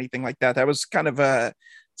musicals or anything like that. That was kind of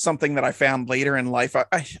something that I found later in life.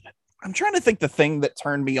 I'm trying to think the thing that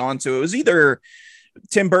turned me on to it. It was either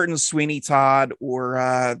Tim Burton's Sweeney Todd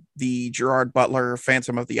or the Gerard Butler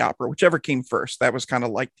Phantom of the Opera, whichever came first. That was kind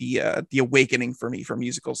of like the awakening for me for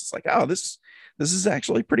musicals. It's like, oh, this is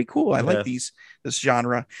actually pretty cool. I like this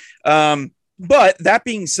genre. But that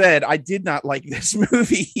being said, I did not like this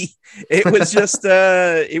movie. It was just,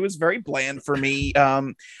 it was very bland for me.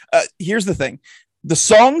 Here's the thing. The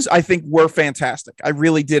songs, I think, were fantastic. I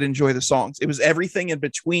really did enjoy the songs. It was everything in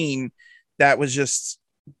between that was just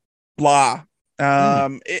blah.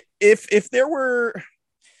 If there were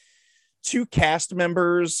 2 cast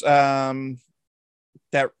members that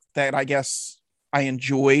I guess I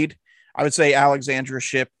enjoyed, I would say Alexandra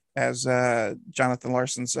Shipp as Jonathan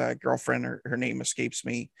Larson's girlfriend. Her name escapes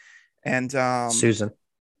me. And Susan,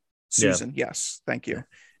 yes, thank you.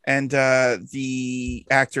 And the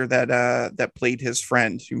actor that played his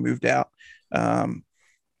friend who moved out, I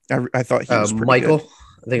thought he was pretty Michael good.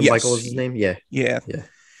 I think Michael was his name. Yeah.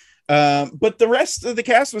 But the rest of the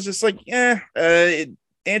cast was just like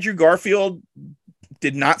Andrew Garfield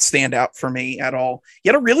did not stand out for me at all. He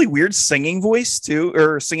had a really weird singing voice too,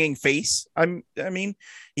 or singing face.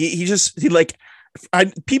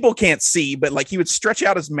 People can't see, but like he would stretch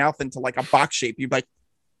out his mouth into like a box shape. You'd like,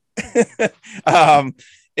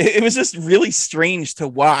 it was just really strange to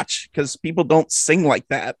watch because people don't sing like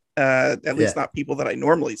that. At least not people that I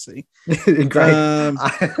normally see. Greg,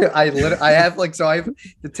 I have I have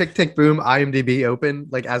the Tick Tick Boom IMDb open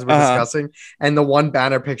like as we're discussing, and the one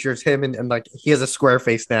banner picture is him and like he has a square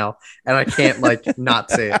face now, and I can't like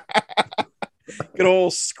not say it. Good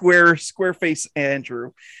old square face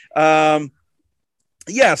Andrew.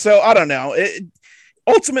 Yeah, so I don't know.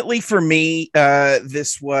 Ultimately, for me,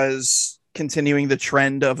 this was continuing the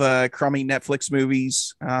trend of crummy Netflix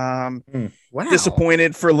movies. Wow.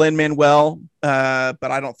 Disappointed for Lin-Manuel, but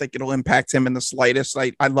I don't think it'll impact him in the slightest.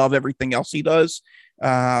 I love everything else he does.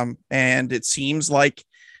 And it seems like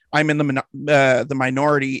I'm in the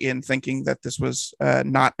minority in thinking that this was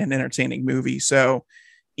not an entertaining movie. So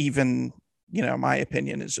even, my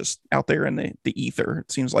opinion is just out there in the ether.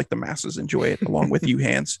 It seems like the masses enjoy it along with you,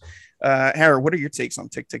 Hans. Harry, what are your takes on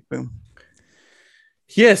Tick Tick Boom?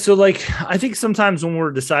 Yeah, so I think sometimes when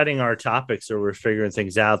we're deciding our topics or we're figuring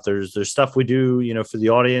things out, there's stuff we do, for the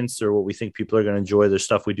audience or what we think people are going to enjoy. There's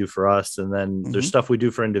stuff we do for us, and then there's stuff we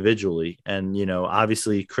do for individually. And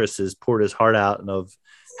obviously Chris has poured his heart out and of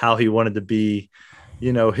how he wanted to be,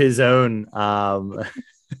 his own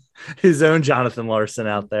his own Jonathan Larson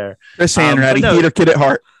out there. Chris Hanratty, Peter Kid at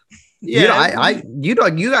heart. Yeah, you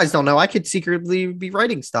guys don't know. I could secretly be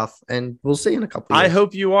writing stuff, and we'll see in a couple of years. I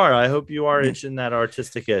hope you are itching that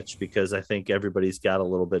artistic itch, because I think everybody's got a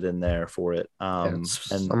little bit in there for it. And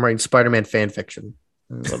I'm writing Spider-Man fan fiction.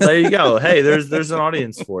 Well, there you go. Hey, there's an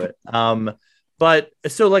audience for it. But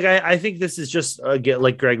so I think this is just again,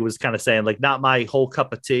 like Greg was kind of saying, not my whole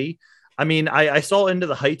cup of tea. I mean, I saw Into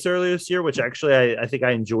the Heights earlier this year, which actually I think I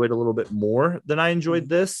enjoyed a little bit more than I enjoyed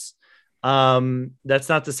this. That's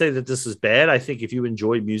not to say that this is bad. I think if you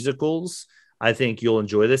enjoy musicals, I think you'll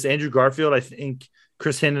enjoy this. Andrew Garfield, I think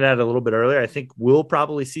Chris hinted at a little bit earlier, I think we'll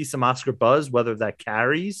probably see some Oscar buzz, whether that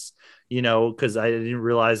carries, because I didn't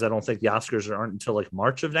realize, I don't think the Oscars aren't until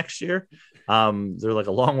March of next year. They're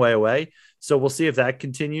a long way away. So we'll see if that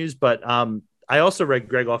continues. But I also read,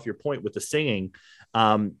 Greg, off your point with the singing.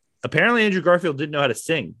 Apparently Andrew Garfield didn't know how to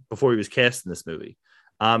sing before he was cast in this movie.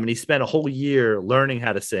 And he spent a whole year learning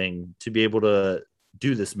how to sing to be able to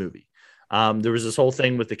do this movie. There was this whole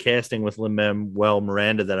thing with the casting with Lin-Manuel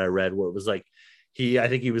Miranda that I read, where it was I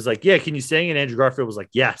think he was yeah, can you sing? And Andrew Garfield was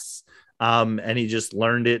yes. And he just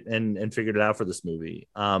learned it and figured it out for this movie.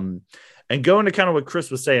 And going to kind of what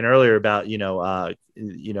Chris was saying earlier about,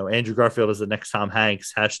 Andrew Garfield is the next Tom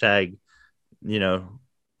Hanks, hashtag,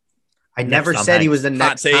 I never said Hanks. He was the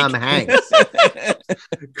next Tom Hanks.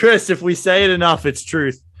 Chris, if we say it enough, it's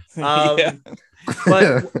truth. But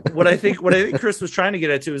what I think Chris was trying to get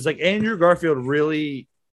at too is Andrew Garfield really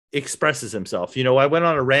expresses himself. I went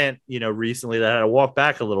on a rant, recently that I had to walk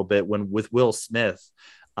back a little bit with Will Smith,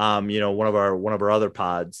 one of our other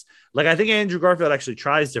pods. I think Andrew Garfield actually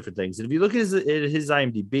tries different things. And if you look at his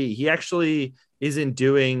IMDb, he actually isn't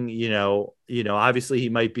doing, obviously he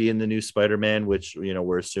might be in the new Spider-Man, which,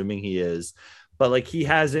 we're assuming he is, but he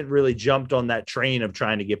hasn't really jumped on that train of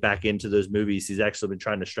trying to get back into those movies. He's actually been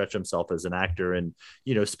trying to stretch himself as an actor, and,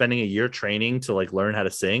 spending a year training to learn how to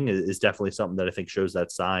sing is definitely something that I think shows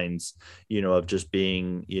that signs, of just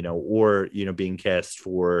being, or, being cast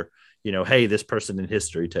for, hey, this person in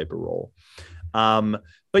history type of role.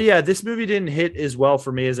 But yeah, this movie didn't hit as well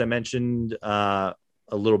for me, as I mentioned,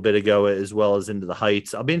 a little bit ago, as well as Into the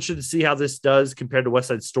Heights. I'll be interested to see how this does compared to West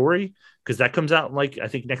Side Story, because that comes out I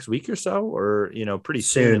think next week or so, or pretty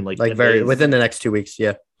soon, within the next 2 weeks.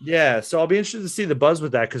 Yeah. So I'll be interested to see the buzz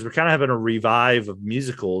with that, because we're kind of having a revive of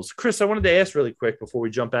musicals. Chris, I wanted to ask really quick before we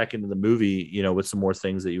jump back into the movie, with some more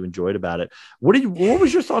things that you enjoyed about it. What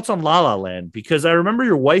was your thoughts on La La Land? Because I remember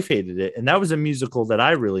your wife hated it, and that was a musical that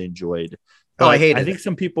I really enjoyed. But I hated it. I think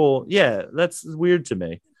some people, that's weird to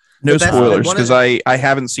me. No spoilers, because I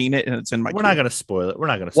haven't seen it and it's in my. We're not going to spoil it. We're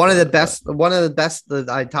not going to. One of the best,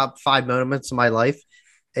 top 5 moments of my life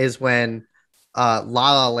is when La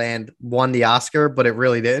La Land won the Oscar, but it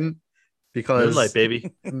really didn't, because Moonlight,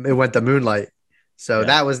 baby. It went to Moonlight. So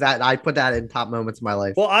that was that. I put that in top moments of my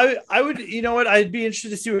life. Well, I would, I'd be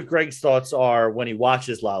interested to see what Greg's thoughts are when he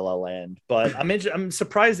watches La La Land. But I'm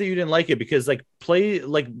surprised that you didn't like it, because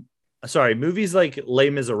movies like Les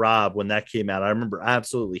Miserables, when that came out, I remember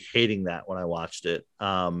absolutely hating that when I watched it.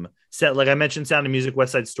 Like I mentioned, Sound of Music,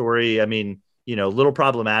 West Side Story. I mean, a little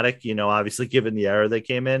problematic, obviously given the era they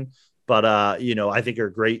came in, but I think are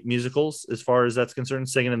great musicals as far as that's concerned.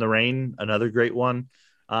 Singing in the Rain, another great one.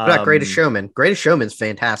 Greatest Showman. Greatest Showman's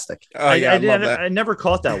fantastic. I never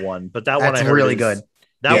caught that one, but that one I heard really good.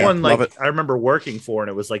 That one, I remember working for, and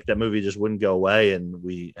it was that movie just wouldn't go away, and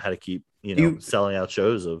we had to keep, selling out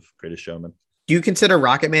shows of Greatest Showman. Do you consider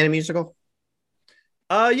Rocket Man a musical?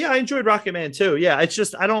 Yeah, I enjoyed Rocket Man too. Yeah, it's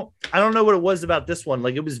just I don't know what it was about this one.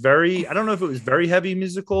 Like it was very, I don't know if it was very heavy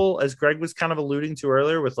musical, as Greg was kind of alluding to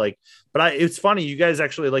earlier with like, but it's funny, you guys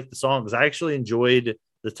actually like the songs. I actually enjoyed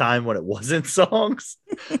the time when it wasn't songs,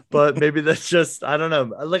 but maybe that's just, I don't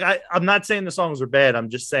know. Like I'm not saying the songs were bad. I'm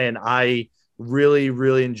just saying I really,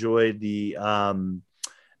 really enjoyed the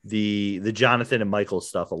Jonathan and Michael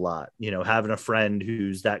stuff a lot, you know, having a friend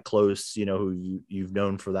who's that close, you know, who you've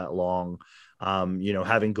known for that long. You know,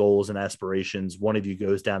 having goals and aspirations. One of you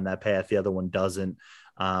goes down that path, the other one doesn't.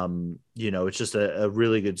 You know, it's just a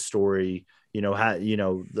really good story. You know, I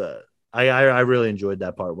really enjoyed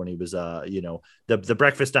that part when he was, you know, the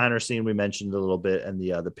breakfast diner scene we mentioned a little bit, and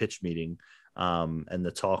the pitch meeting, and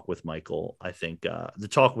the talk with Michael. I think the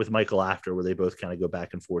talk with Michael after, where they both kind of go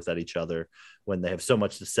back and forth at each other when they have so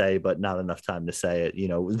much to say but not enough time to say it. You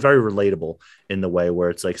know, it was very relatable in the way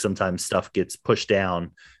where it's like sometimes stuff gets pushed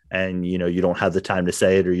down, and, you know, you don't have the time to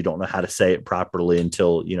say it, or you don't know how to say it properly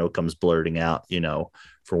until, you know, it comes blurting out, you know,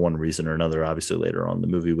 for one reason or another. Obviously later on in the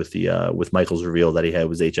movie with with Michael's reveal that he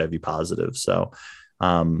was HIV positive. So,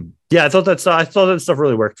 yeah, I thought that stuff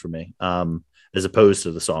really worked for me, as opposed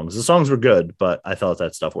to the songs. The songs were good, but I thought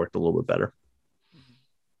that stuff worked a little bit better.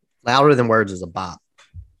 Louder Than Words is a bop.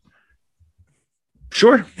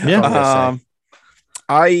 Sure. Yeah.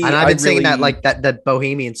 I've been singing that, like that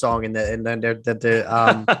Bohemian song and then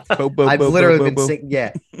I've literally been singing.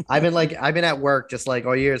 Yeah, I've been at work just like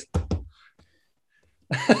all years.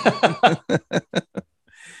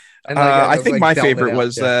 I think my favorite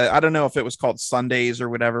was I don't know if it was called Sundays or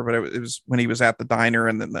whatever, but it was when he was at the diner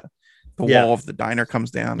and then the wall of the diner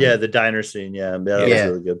comes down. Yeah, the diner scene. Yeah, that was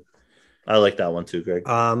really good. I like that one too, Greg.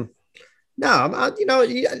 No, I'm not, you know,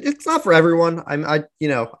 it's not for everyone. I'm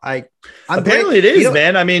apparently it is, you know,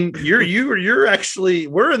 man. I mean, you're actually,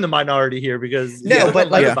 we're in the minority here because but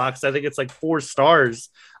Letterboxd, I think it's like 4 stars.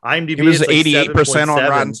 IMDb it was like 88% on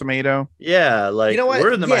Rotten Tomato. Yeah, like, you know what?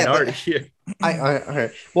 We're in the minority here.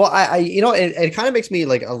 I you know, it kind of makes me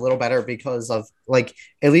like a little better because of like,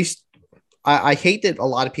 at least I hate that a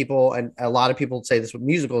lot of people say this with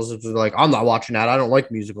musicals. It's like, I'm not watching that. I don't like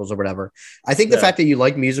musicals or whatever. I think the fact that you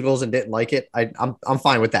like musicals and didn't like it, I'm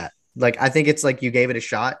fine with that. Like, I think it's like you gave it a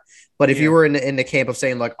shot. But if you were in the camp of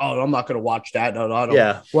saying like, oh, I'm not going to watch that. No, I don't.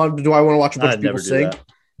 Yeah. Well, do I want to watch a bunch of people sing?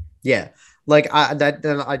 Yeah. Like I'm, bro,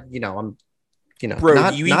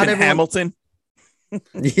 not, you not even Hamilton.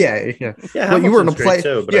 Yeah. Well, you were in a play.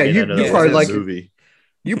 Too, but you probably like movie.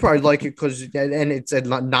 You probably like it because, and it's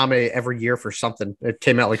nominated every year for something. It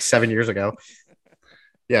came out like 7 years ago.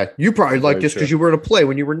 Yeah, you probably like this because you were in a play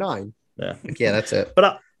when you were 9. Yeah, yeah, that's it.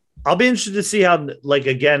 But I'll be interested to see how, like,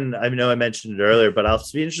 again, I know I mentioned it earlier, but I'll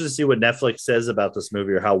be interested to see what Netflix says about this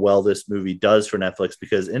movie or how well this movie does for Netflix,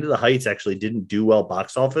 because Into the Heights actually didn't do well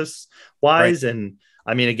box office wise. Right. And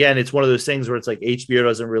I mean, again, it's one of those things where it's like HBO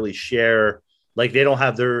doesn't really share. Like, they don't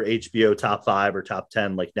have their HBO top 5 or top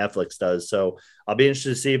 10 like Netflix does. So I'll be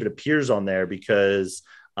interested to see if it appears on there, because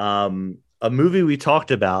a movie we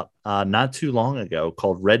talked about not too long ago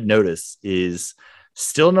called Red Notice is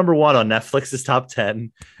still number 1 on Netflix's top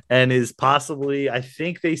 10 and is possibly, I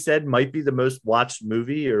think they said, might be the most watched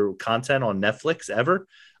movie or content on Netflix ever.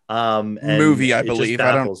 And movie, I believe.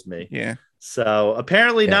 Just baffles me. Yeah. So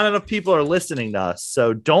apparently not enough people are listening to us.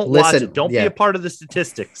 So don't watch it. Don't be a part of the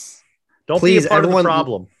statistics. Don't Please, be a part of the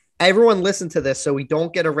problem. Everyone listen to this so we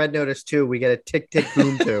don't get a Red Notice 2. We get a Tick Tick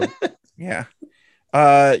Boom 2. Yeah.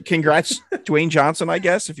 Congrats, Dwayne Johnson, I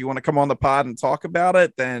guess. If you want to come on the pod and talk about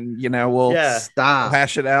it, then, you know, we'll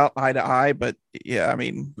hash it out eye to eye. But yeah, I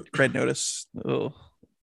mean, Red Notice. Ugh.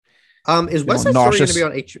 Is West Side Story going to be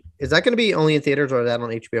on Is that going to be only in theaters, or is that on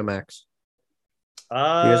HBO Max?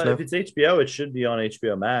 If it's HBO, it should be on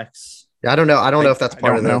HBO Max. Yeah, I don't know. I don't know if that's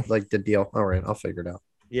part of the deal. All right, I'll figure it out.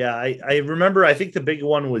 Yeah, I remember. I think the big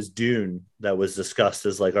one was Dune that was discussed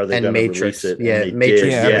as like, are they going to release it? Yeah,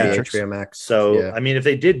 Matrix. HBO Max. So I mean, if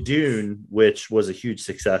they did Dune, which was a huge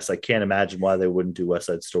success, I can't imagine why they wouldn't do West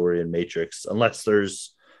Side Story and Matrix, unless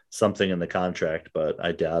there's something in the contract. But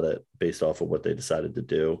I doubt it, based off of what they decided to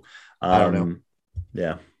do. I don't know.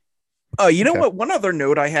 Yeah. You know what? One other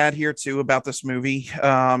note I had here too about this movie,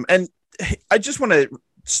 and I just want to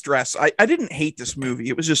stress, I didn't hate this movie.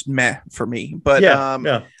 It was just meh for me. But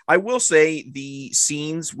I will say the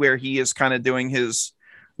scenes where he is kind of doing his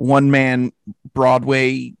one-man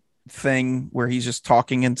Broadway thing where he's just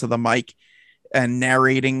talking into the mic and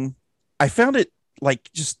narrating, I found it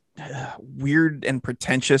like just weird and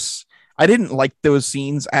pretentious. I didn't like those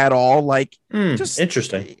scenes at all. Like, just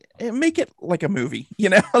interesting. Make it like a movie, you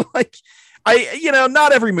know, like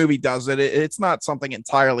not every movie does it. It's not something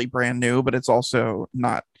entirely brand new, but it's also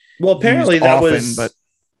not. Well, apparently that often, was,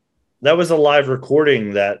 that was a live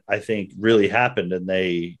recording that I think really happened, and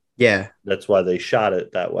that's why they shot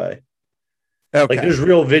it that way. Okay. Like there's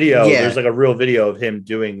real video. Yeah. There's like a real video of him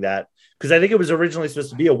doing that, because I think it was originally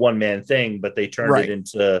supposed to be a one-man thing, but they turned it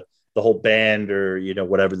into the whole band, or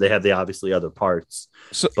whatever. They had the obviously other parts.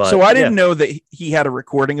 So I didn't know that he had a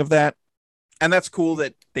recording of that, and that's cool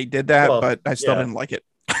that they did that. But I still didn't like it.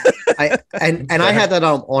 I had that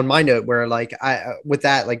on my note where like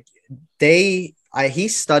he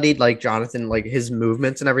studied like Jonathan, like his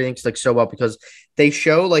movements and everything like so well, because they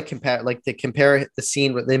show like compare the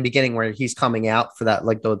scene in the beginning where he's coming out for that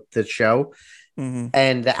like the show,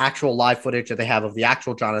 and the actual live footage that they have of the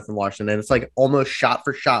actual Jonathan Larson, and it's like almost shot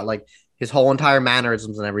for shot, like his whole entire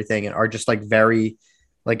mannerisms and everything are just like very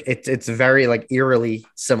like it's very like eerily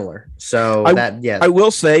similar. So I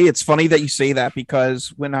will say it's funny that you say that,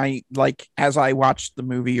 because when as I watched the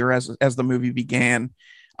movie, or as the movie began,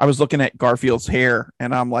 I was looking at Garfield's hair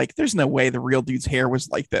and I'm like, there's no way the real dude's hair was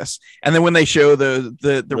like this. And then when they show the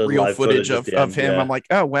real footage of him, I'm like,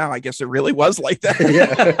 oh wow, I guess it really was like that.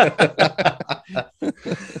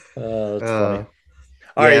 That's funny.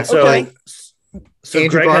 All right, so Andrew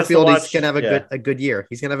Greg Garfield is gonna have a good year.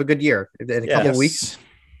 He's gonna have a good year in a couple of weeks.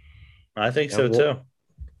 I think so too.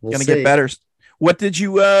 We'll gonna see. get better. What did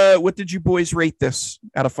you boys rate this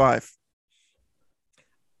out of 5?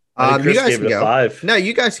 You guys can go. 5. No,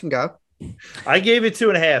 you guys can go. I gave it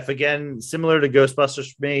 2.5. Again, similar to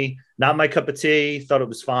Ghostbusters for me. Not my cup of tea. Thought it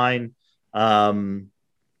was fine.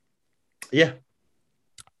 Yeah.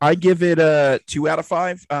 I give it a 2 out of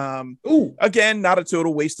 5. Again, not a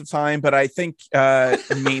total waste of time, but I think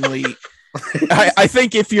mainly I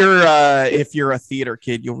think if you're a theater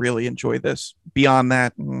kid, you'll really enjoy this. Beyond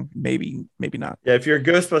that, maybe not. Yeah, if you're a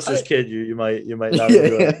Ghostbusters kid, you might not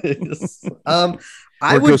enjoy it.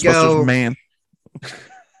 I would go, man.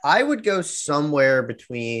 I would go somewhere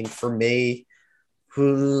between, for me,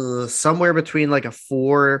 somewhere between like a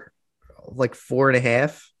 4, like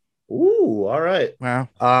 4.5. Ooh, all right. Wow.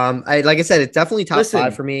 Like I said, it's definitely top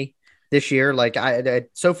 5 for me this year. Like I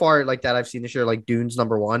so far like that I've seen this year, like Dune's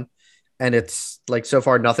number 1, and it's like so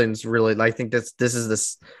far nothing's really. I think this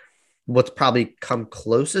is what's probably come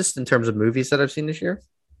closest in terms of movies that I've seen this year.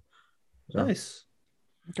 So. Nice.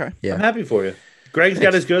 Okay. Yeah, I'm happy for you. Greg's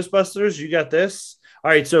got his Ghostbusters. You got this.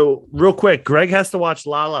 All right. So real quick, Greg has to watch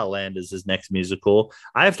La La Land as his next musical.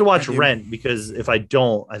 I have to watch Rent, because if I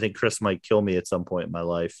don't, I think Chris might kill me at some point in my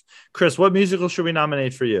life. Chris, what musical should we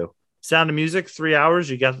nominate for you? Sound of Music, 3 hours.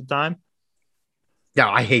 You got the time? Yeah,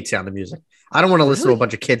 I hate Sound of Music. I don't want to listen to a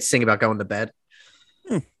bunch of kids sing about going to bed.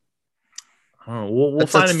 Oh, we'll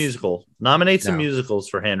find a musical. Nominate some musicals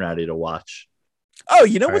for Hanratty to watch. Oh,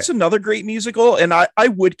 you know what's another great musical? And I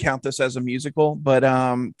would count this as a musical, but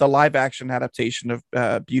the live action adaptation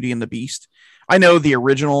of Beauty and the Beast. I know the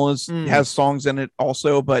original has songs in it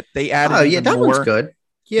also, but they added that more. One's good.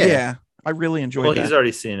 Yeah, I really enjoyed that. Well, he's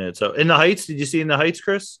already seen it. So In the Heights, did you see In the Heights,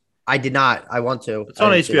 Chris? I did not. I want to. It's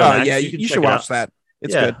on HBO Max. Yeah, you should watch that.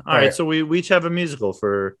 It's good. All right. So we each have a musical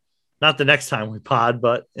for not the next time we pod,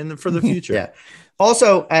 but for the future. Yeah.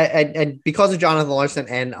 Also, and because of Jonathan Larson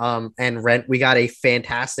and Rent, we got a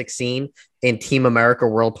fantastic scene in Team America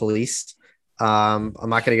World Police. I'm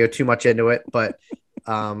not going to go too much into it, but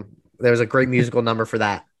there was a great musical number for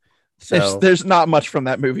that. So there's not much from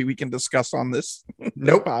that movie we can discuss on this.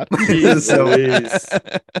 Nope. Pod.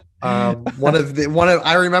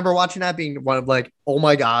 I remember watching that being one of like, oh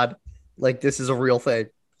my God, like this is a real thing.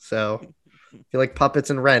 So if you like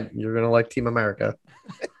puppets and Rent, you're going to like Team America.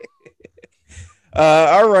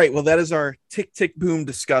 All right. Well, that is our tick, tick, boom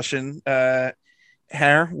discussion.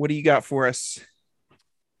 Har, what do you got for us?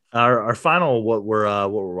 Our final, what we're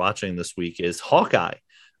watching this week is Hawkeye,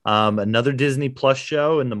 another Disney Plus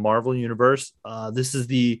show in the Marvel universe. This is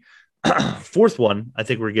the 4th one I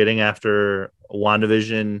think we're getting after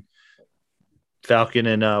WandaVision, Falcon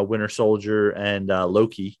and Winter Soldier, and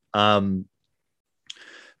Loki.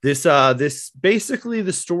 This basically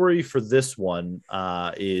the story for this one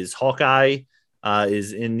is Hawkeye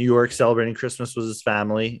is in New York celebrating Christmas with his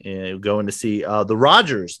family, going to see the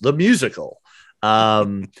Rogers, the musical,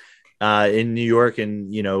 in New York.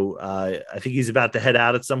 And, I think he's about to head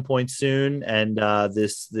out at some point soon. And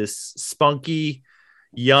this spunky,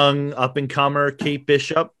 young up-and-comer Kate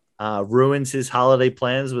Bishop ruins his holiday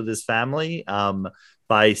plans with his family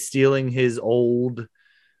by stealing his old,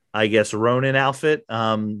 I guess, Ronin outfit,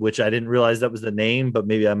 which I didn't realize that was the name, but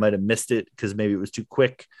maybe I might have missed it because maybe it was too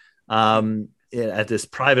quick. At this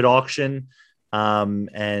private auction,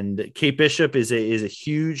 and Kate Bishop is a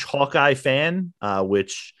huge Hawkeye fan,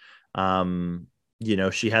 which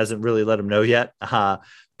she hasn't really let him know yet.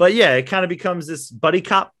 But yeah, it kind of becomes this buddy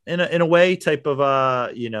cop in a way type of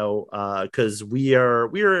because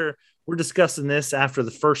we're discussing this after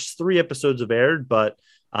the first 3 episodes have aired, but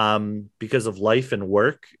because of life and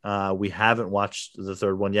work, we haven't watched the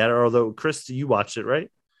 3rd one yet. Although Chris, you watched it, right?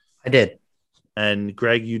 I did. And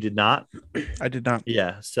Greg, you did not? I did not.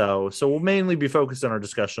 Yeah. So we'll mainly be focused on our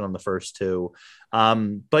discussion on the first 2.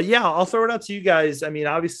 But yeah, I'll throw it out to you guys. I mean,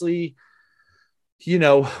 obviously,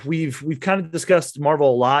 we've kind of discussed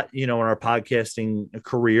Marvel a lot, in our podcasting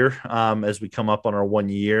career, as we come up on our 1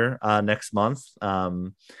 year, next month.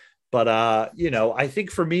 But I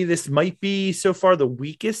think for me, this might be so far the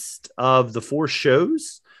weakest of the 4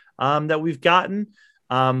 shows, that we've gotten.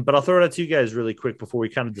 But I'll throw it out to you guys really quick before we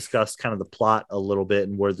kind of discuss kind of the plot a little bit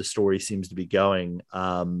and where the story seems to be going.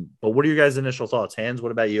 But what are your guys' initial thoughts? Hans,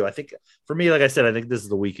 what about you? I think for me, like I said, I think this is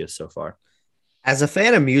the weakest so far. As a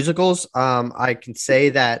fan of musicals, I can say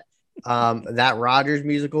that that Rogers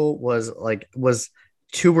musical was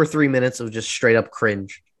 2 or 3 minutes of just straight up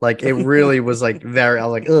cringe. Like it really was I was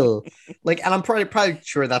like, ugh. And I'm probably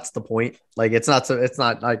sure that's the point. Like it's not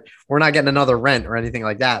like we're not getting another Rent or anything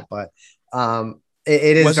like that, but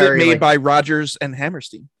it is. Was it made by Rogers and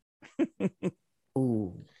Hammerstein?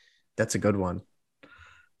 Ooh, that's a good one.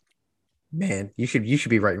 Man, you should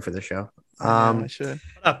be writing for the show. I should.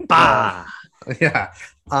 Yeah.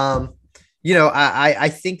 I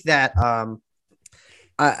think that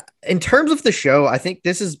in terms of the show, I think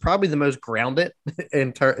this is probably the most grounded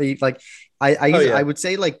I would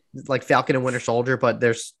say like Falcon and Winter Soldier, but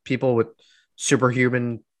there's people with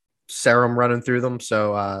superhuman serum running through them.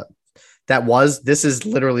 So this is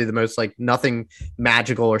literally the most nothing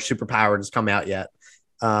magical or superpowered has come out yet.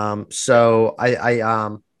 So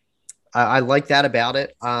I like that about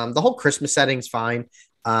it. The whole Christmas setting's fine.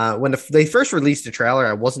 When they first released the trailer,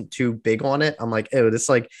 I wasn't too big on it. I'm like, oh, this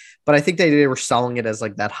but I think they were selling it as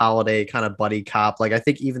that holiday kind of buddy cop. I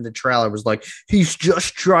think even the trailer was he's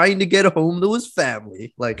just trying to get home to his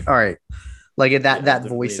family. All right, that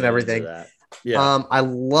voice and everything. Yeah. I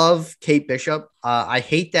love Kate Bishop. I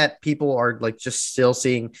hate that people are just still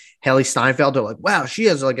seeing Haley Steinfeld. They're like, wow, she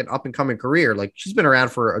has an up and coming career. She's been around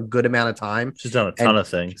for a good amount of time. She's done a ton of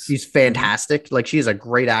things. She's fantastic. She is a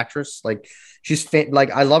great actress. She's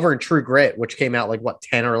I love her in True Grit, which came out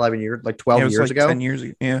 10 or 11 years, 12 years ago. 10 years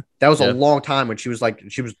ago. Yeah. That was a long time when she was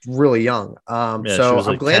really young. So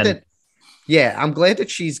I'm glad 10. I'm glad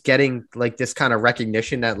that she's getting this kind of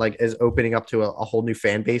recognition that is opening up to a whole new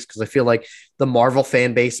fan base. Cause I feel the Marvel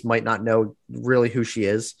fan base might not know really who she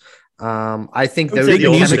is. I think those big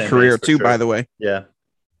music career too, by the way. Yeah.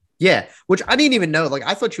 Yeah. Which I didn't even know.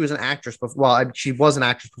 I thought she was an actress before. Well, she was an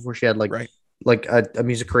actress before she had a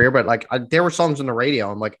music career, but there were songs on the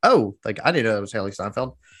radio. I'm like, oh, I didn't know that was Haley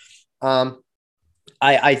Steinfeld. I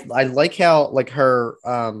like how her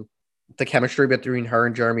the chemistry between her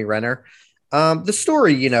and Jeremy Renner. The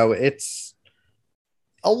story, it's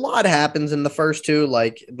a lot happens in the first 2.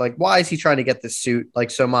 Why is he trying to get this suit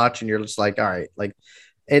so much? And you're just all right,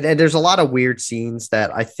 and there's a lot of weird scenes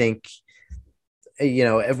that I think,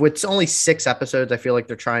 if it's only 6 episodes, I feel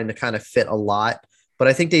they're trying to kind of fit a lot. But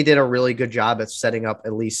I think they did a really good job at setting up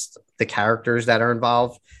at least the characters that are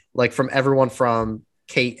involved, from everyone from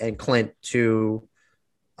Kate and Clint to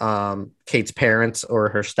Kate's parents or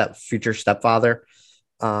her future stepfather,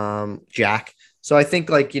 Jack. So I think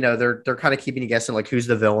they're kind of keeping you guessing who's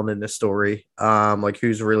the villain in this story,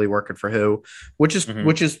 who's really working for who, which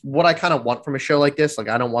is what I kind of want from a show like this.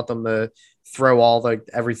 I don't want them to throw all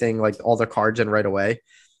everything all their cards in right away.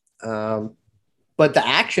 But the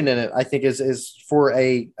action in it, I think, is for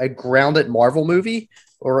a grounded Marvel movie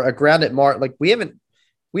or a grounded we haven't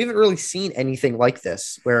really seen anything like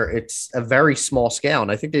this where it's a very small scale.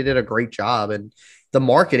 And I think they did a great job, and the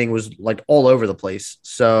marketing was all over the place.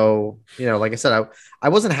 So, like I said, I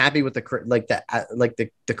wasn't happy with the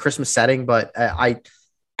Christmas setting, but the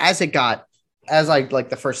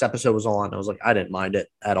first episode was on, I was I didn't mind it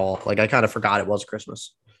at all. I kind of forgot it was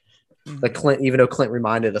Christmas. Clint, even though Clint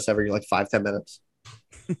reminded us every 5-10 minutes.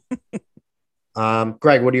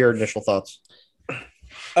 Greg, what are your initial thoughts?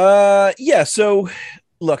 Yeah. So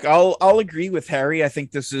look, I'll agree with Harry. I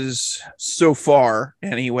think this is so far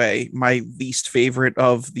anyway, my least favorite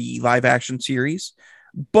of the live action series.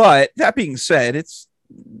 But that being said,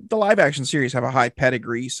 the live action series have a high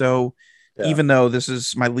pedigree. So even though this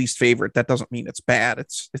is my least favorite, that doesn't mean it's bad.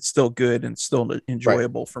 It's still good and still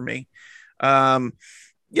enjoyable for me. I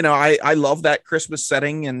love that Christmas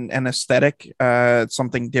setting and aesthetic. It's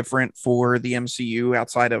something different for the MCU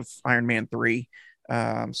outside of Iron Man 3.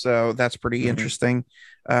 So that's pretty interesting.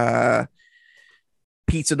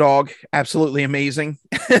 Pizza Dog, absolutely amazing.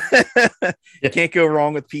 Can't go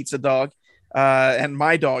wrong with Pizza Dog. And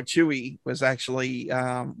my dog Chewy was actually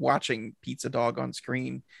watching Pizza Dog on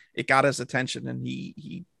screen. It got his attention, and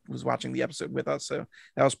he was watching the episode with us, so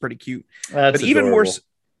that was pretty cute. That's but even adorable.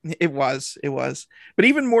 more, it was. But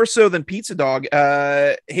even more so than Pizza Dog,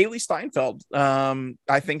 Haley Steinfeld.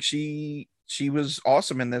 I think she was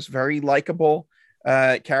awesome in this. Very likable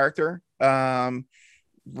character.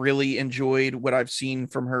 Really enjoyed what I've seen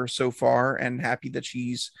from her so far, and happy that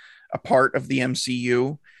she's a part of the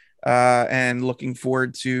MCU. And looking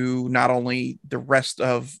forward to not only the rest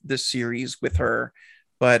of this series with her,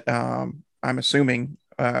 but I'm assuming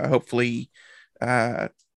hopefully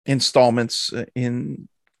installments in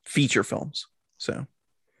feature films. So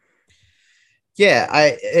yeah,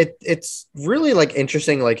 it's really like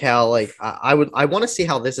interesting, like how like I want to see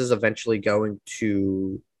how this is eventually going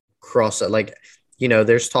to cross it. Like, you know,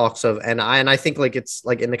 there's talks of, and I think like it's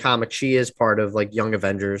like in the comic she is part of like Young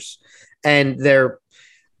Avengers, and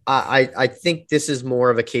I think this is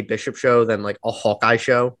more of a Kate Bishop show than like a Hawkeye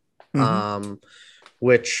show.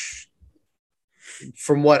 Which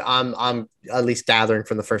from what I'm at least gathering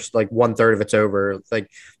from the first like 1/3 of it's over, like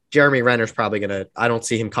Jeremy Renner's probably gonna, I don't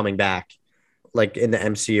see him coming back like in the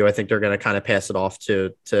MCU. I think they're gonna kind of pass it off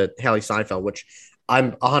to Haley Steinfeld, which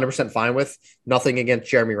I'm 100% fine with. Nothing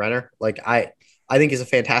against Jeremy Renner. Like I think he's a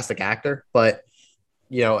fantastic actor, but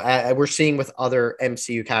you know, we're seeing with other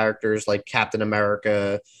MCU characters like Captain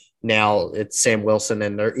America. Now it's Sam Wilson,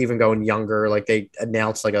 and they're even going younger. Like they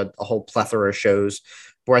announced like a whole plethora of shows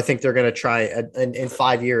where I think they're going to try, and in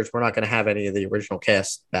 5 years, we're not going to have any of the original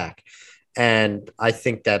cast back. And I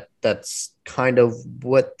think that's kind of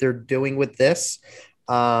what they're doing with this.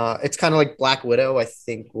 It's kind of like Black Widow, I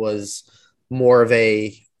think, was more of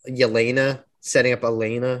a Yelena, setting up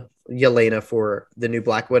Yelena for the new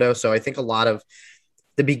Black Widow. So I think a lot of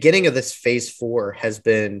the beginning of this phase 4 has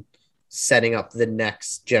been setting up the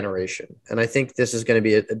next generation. And I think this is going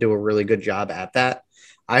to do a really good job at that.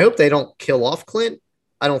 I hope they don't kill off Clint.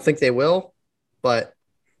 I don't think they will, but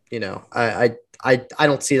you know, I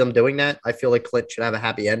don't see them doing that. I feel like Clint should have a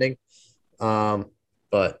happy ending.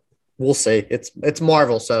 But we'll see. It's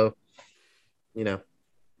Marvel. So, you know,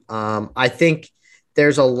 I think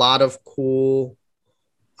there's a lot of cool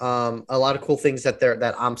things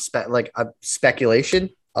that I'm speculation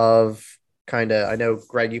of kind of, I know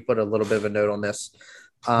Greg, you put a little bit of a note on this,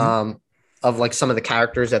 of like some of the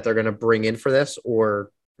characters that they're going to bring in for this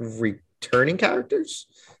or returning characters.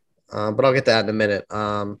 But I'll get to that in a minute.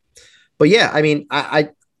 But yeah, I mean,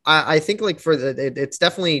 I think like it's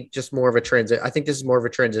definitely just more of a transit. I think this is more of a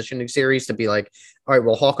transitioning series to be like, all right,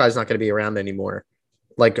 well, Hawkeye's not going to be around anymore.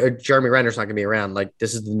 Like Jeremy Renner's not going to be around. Like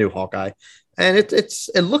this is the new Hawkeye, and it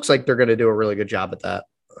looks like they're going to do a really good job at that.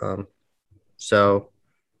 So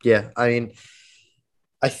yeah, I mean,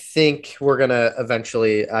 I think we're gonna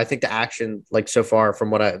eventually. I think the action, like so far, from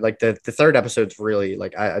what I like, the third episode's really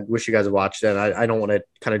like. I wish you guys had watched it. I don't want to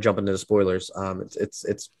kind of jump into the spoilers.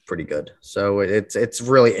 It's pretty good. So it's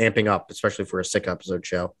really amping up, especially for a 6-episode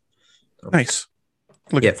show. Nice.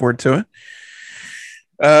 Looking forward to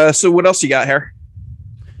it. So what else you got here?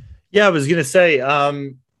 Yeah, I was gonna say,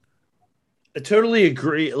 I totally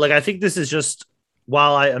agree. Like, I think this is just,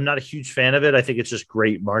 while I'm not a huge fan of it, I think it's just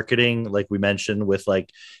great marketing. Like we mentioned with like,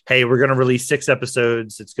 hey, we're going to release 6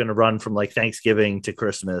 episodes. It's going to run from like Thanksgiving to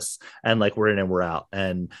Christmas, and like we're in and we're out,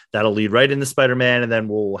 and that'll lead right into Spider-Man. And then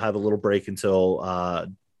we'll have a little break until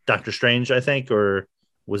Doctor Strange, I think, or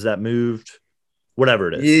was that moved?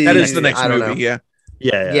 Whatever it is. That is the next movie. Know. Yeah.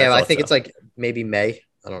 Yeah. I think it's like maybe May.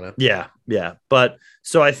 I don't know. Yeah. But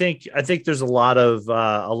so I think there's a lot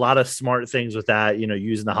of smart things with that, you know,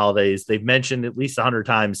 using the holidays. They've mentioned at least 100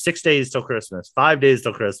 times, 6 days till Christmas, 5 days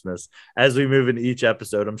till Christmas, as we move into each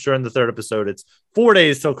episode. I'm sure in the third episode, it's 4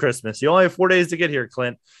 days till Christmas. You only have 4 days to get here,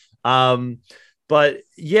 Clint. But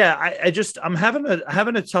yeah, I'm having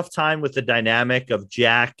a tough time with the dynamic of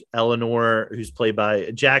Jack, Eleanor, who's played by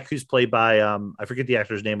I forget the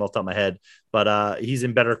actor's name off the top of my head, but he's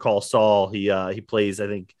in Better Call Saul. He plays, I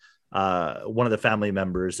think, one of the family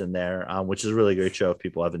members in there, which is a really great show if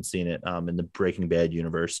people haven't seen it, in the Breaking Bad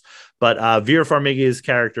universe. But Vera Farmiga's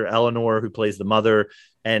character Eleanor, who plays the mother,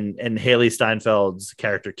 and Haley Steinfeld's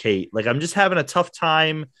character Kate. Like, I'm just having a tough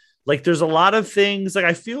time. Like, there's a lot of things. Like,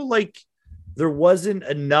 I feel like there wasn't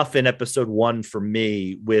enough in episode 1 for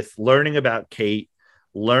me with learning about Kate,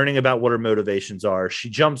 learning about what her motivations are. She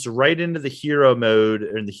jumps right into the hero mode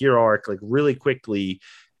and the hero arc like really quickly.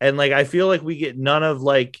 And like, I feel like we get none of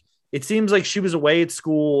like it seems like she was away at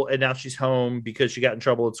school and now she's home because she got in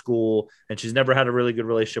trouble at school and she's never had a really good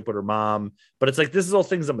relationship with her mom. But it's like, this is all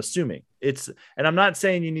things I'm assuming. And I'm not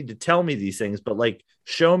saying you need to tell me these things, but like,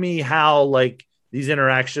 show me how like these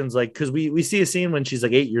interactions, like, cause we see a scene when she's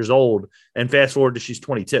like 8 years old and fast forward to she's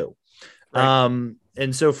 22. Right.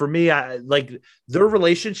 And so for me, I like their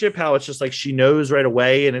relationship, how it's just like, she knows right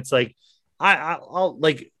away. And it's like, I'll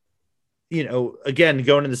like, you know, again,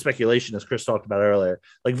 going into speculation, as Chris talked about earlier,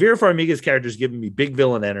 like Vera Farmiga's character is giving me big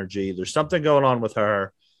villain energy. There's something going on with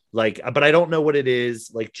her, like, but I don't know what it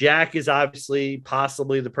is. Like Jack is obviously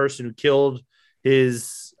possibly the person who killed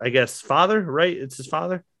his, I guess, father, right? It's his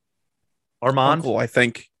father, Armand. Uncle, I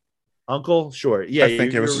think. Uncle, sure. Yeah, I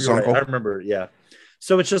think it was his uncle. Right. I remember. Yeah.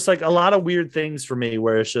 So it's just like a lot of weird things for me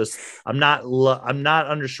where it's just, I'm not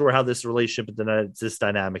unsure how this relationship and this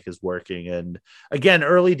dynamic is working. And again,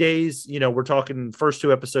 early days, you know, we're talking first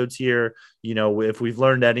 2 episodes here, you know, if we've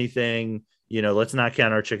learned anything, you know, let's not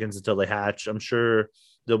count our chickens until they hatch. I'm sure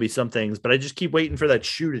there'll be some things, but I just keep waiting for that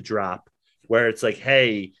shoe to drop where it's like,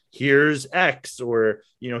 hey, here's X, or,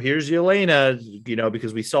 you know, here's Yelena, you know,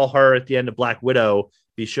 because we saw her at the end of Black Widow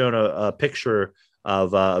be shown a picture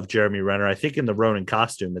of Jeremy Renner, I think in the Ronin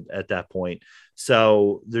costume at that point.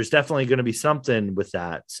 So there's definitely going to be something with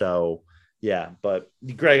that. So yeah, but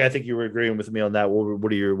Greg, I think you were agreeing with me on that.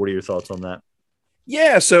 What are your thoughts on that?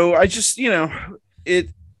 Yeah. So I just, you know,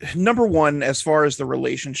 number one, as far as the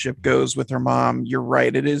relationship goes with her mom, you're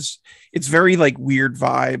right. It's very like weird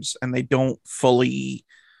vibes and they don't fully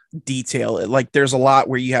detail it. Like there's a lot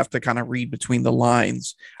where you have to kind of read between the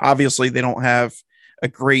lines. Obviously they don't have a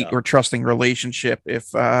great or trusting relationship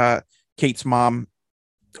if Kate's mom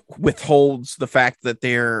withholds the fact that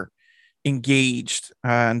they're engaged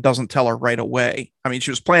and doesn't tell her right away. I mean, she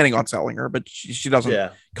was planning on telling her, but she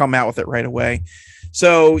doesn't come out with it right away.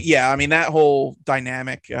 So, yeah, I mean, that whole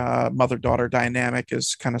dynamic, mother-daughter dynamic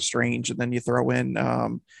is kind of strange. And then you throw in,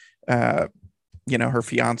 you know, her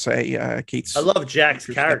fiance, Kate's. I love Jack's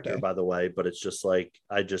character, by the way, but it's just like,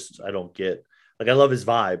 I don't get, like, I love his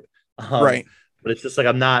vibe. Right. But it's just like,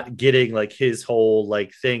 I'm not getting like his whole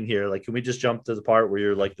like thing here. Like, can we just jump to the part where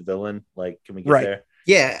you're like the villain? Like, can we get there?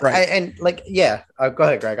 Yeah. Right. Go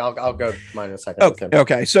ahead, Greg. I'll go mine in a second.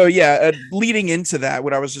 Okay. So yeah, leading into that,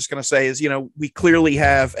 what I was just going to say is, you know, we clearly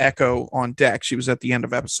have Echo on deck. She was at the end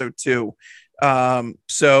of episode 2.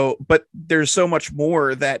 But there's so much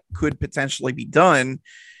more that could potentially be done.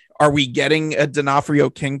 Are we getting a D'Onofrio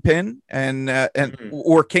Kingpin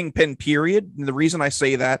or Kingpin period? And the reason I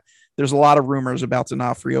say that, there's a lot of rumors about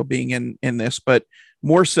D'Onofrio being in this, but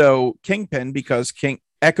more so Kingpin because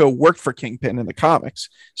Echo worked for Kingpin in the comics.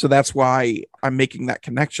 So that's why I'm making that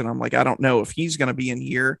connection. I'm like, I don't know if he's going to be in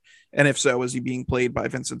here. And if so, is he being played by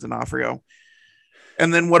Vincent D'Onofrio?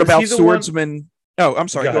 And then what about Swordsman? Oh, I'm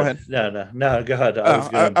sorry. Go ahead. No, go ahead.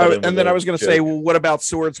 I was going to say, well, what about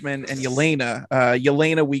Swordsman and Yelena?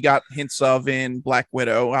 Yelena, we got hints of in Black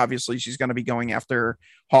Widow. Obviously, she's going to be going after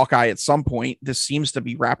Hawkeye at some point. This seems to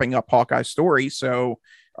be wrapping up Hawkeye's story. So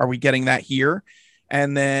are we getting that here?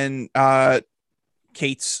 And then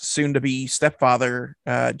Kate's soon-to-be stepfather,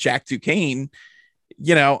 Jack Duquesne,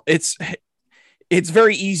 you know, it's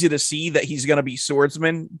very easy to see that he's going to be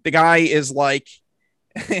Swordsman. The guy is like,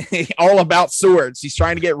 all about swords. He's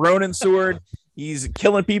trying to get Ronin sword. He's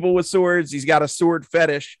killing people with swords. He's got a sword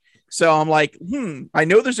fetish. So I'm like, I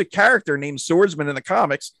know there's a character named Swordsman in the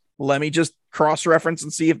comics. Let me just cross-reference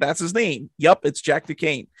and see if that's his name. Yep, it's Jack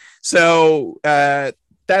Duquesne. So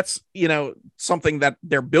that's, you know, something that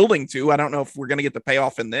they're building to. I don't know if we're going to get the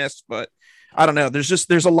payoff in this, but I don't know.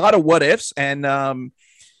 There's a lot of what ifs and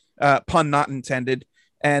pun not intended.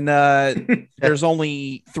 And there's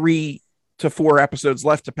only 3 to 4 episodes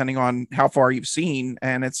left, depending on how far you've seen.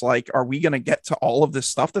 And it's like, are we going to get to all of this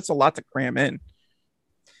stuff? That's a lot to cram in.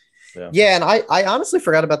 Yeah. And I honestly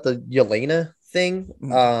forgot about the Yelena thing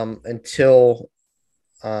until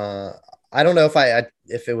I don't know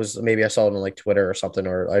if it was, maybe I saw it on like Twitter or something,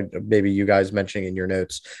 or maybe you guys mentioning in your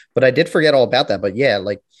notes, but I did forget all about that. But yeah,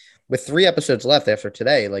 like with 3 episodes left after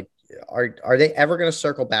today, like are they ever going to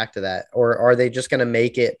circle back to that? Or are they just going to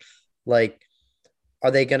make it like, are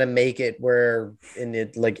they going to make it where in the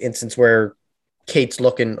like instance where Kate's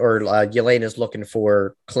looking or Yelena's looking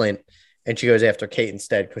for Clint and she goes after Kate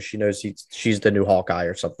instead because she knows she's the new Hawkeye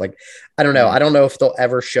or something? Like, I don't know. I don't know if they'll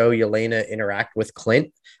ever show Yelena interact with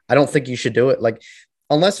Clint. I don't think you should do it. Like,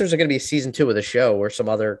 unless there's going to be a season 2 of the show or some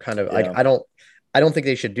other kind of like, I don't think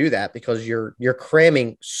they should do that because you're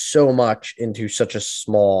cramming so much into such a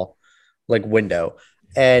small like window.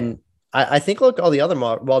 And I think look all the other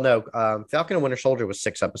Falcon and Winter Soldier was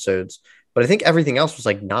 6 episodes, but I think everything else was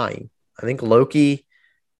like 9. I think Loki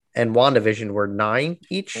and WandaVision were 9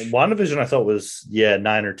 each. WandaVision I thought was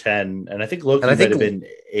 9 or 10, and I think Loki might have been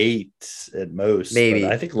 8 at most. Maybe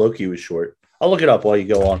I think Loki was short. I'll look it up while you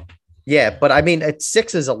go on. Yeah, but I mean,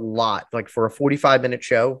 6 is a lot. Like for a 45-minute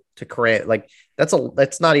show to create, like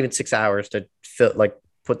that's not even 6 hours to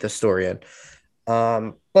put this story in.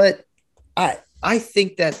 But I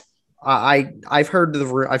think that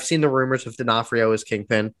I've seen the rumors of D'Onofrio as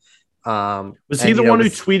Kingpin. Was he the one who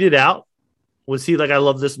tweeted out? Was he like, I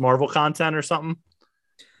love this Marvel content or something?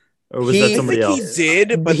 Or was that somebody else? He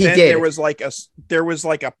did, but then there was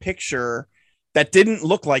like a picture that didn't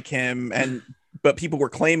look like him, but people were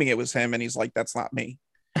claiming it was him, and he's like, that's not me.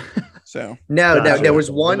 So no, there was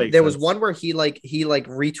one where he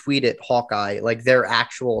retweeted Hawkeye, like their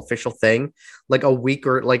actual official thing, like a week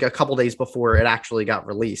or like a couple days before it actually got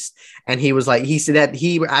released. And he was like, he said that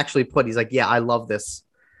he actually he's like, yeah, I love this.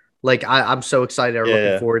 Like, I'm so excited. I'm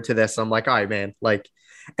looking forward to this. I'm like, all right, man. Like,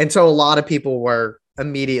 and so a lot of people were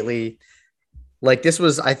immediately like, this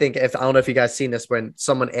was, I think, I don't know if you guys seen this, when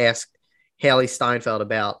someone asked Haley Steinfeld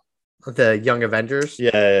about the Young Avengers.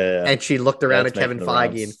 Yeah. And she looked around at Kevin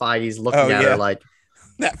Feige, and Feige's looking at her like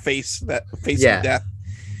that face of death.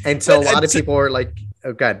 And so a lot of people are like,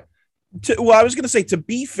 oh, God. Well, I was going to say, to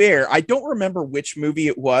be fair, I don't remember which movie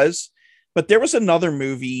it was, but there was another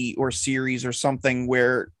movie or series or something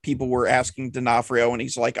where people were asking D'Onofrio, and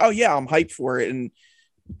he's like, oh yeah, I'm hyped for it. And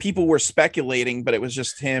people were speculating, but it was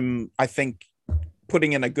just him, I think,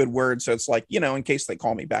 putting in a good word. So it's like, in case they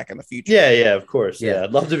call me back in the future. Yeah, of course. Yeah.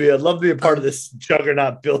 I'd love to be a part of this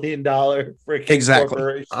juggernaut $1 billion freaking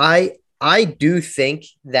corporation. I do think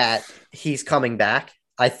that he's coming back.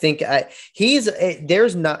 I think I can't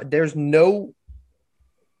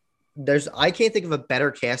think of a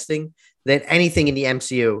better casting than anything in the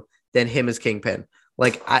MCU than him as Kingpin.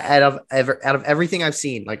 Like, out of everything I've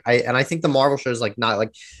seen, I think the Marvel shows, like, not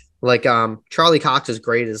like Charlie Cox is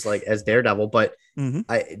great as Daredevil, but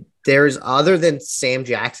there's, other than Sam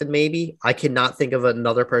Jackson, maybe, I cannot think of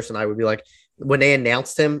another person I would be like, when they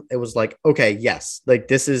announced him, it was like, okay, yes, like,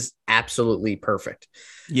 this is absolutely perfect.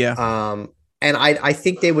 Yeah. And I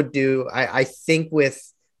think they would do, I think with,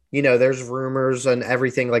 there's rumors and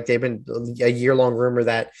everything, like they've been a year-long rumor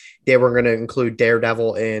that they were going to include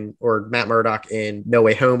Daredevil or Matt Murdock in No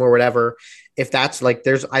Way Home or whatever. If that's like,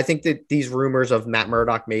 I think that these rumors of Matt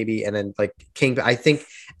Murdock maybe, and then like King, I think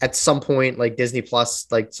at some point, like Disney Plus,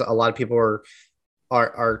 like, so a lot of people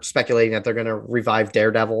are speculating that they're going to revive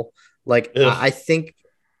Daredevil. Like, I think,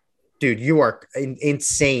 dude, you are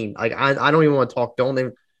insane. Like, I don't even want to talk. Don't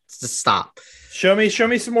even stop. Show me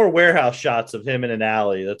some more warehouse shots of him in an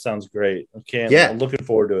alley. That sounds great. I'm looking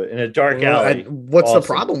forward to it. In a dark alley. What's the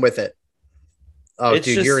problem with it? Oh, it's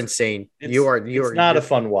dude, you're insane. It's not a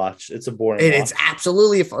fun watch. It's a boring watch. It's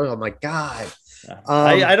absolutely a fun. Oh my God.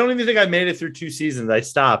 I don't even think I made it through 2 seasons. I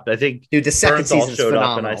stopped. I think, dude, the second season showed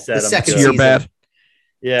phenomenal. Up and I said, the second season, you're bad.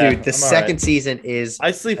 Yeah, dude, the second season is.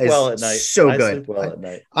 I sleep well at night. So good. I sleep well at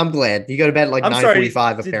night. I'm glad you go to bed at like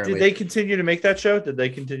 9:45. Apparently, did they continue to make that show?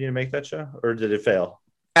 Or did it fail?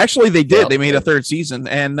 Actually, they did. They made a 3rd season,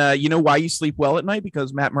 and you know why you sleep well at night?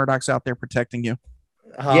 Because Matt Murdock's out there protecting you.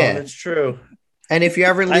 Oh, yeah, that's true. And if you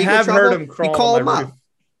ever leave, I have heard him crawl. You call him up.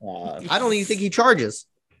 I don't even think he charges.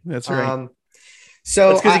 That's right.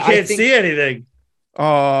 So because he can't see anything.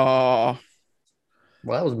 Oh.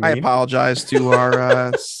 Well, that was mean. I apologize to our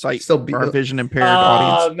our vision impaired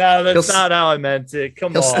audience. No, that's not how I meant it. Come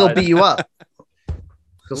on. He'll still beat you up.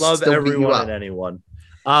 Love everyone and anyone.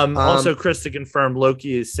 Also, Chris, to confirm,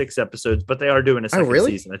 Loki is 6 episodes, but they are doing a second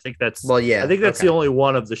season. I think that's the only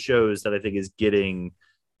one of the shows that I think is getting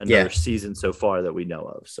another season so far that we know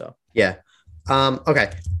of. So okay.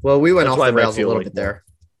 Well, we went off the rails a little bit there.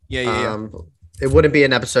 Yeah. It wouldn't be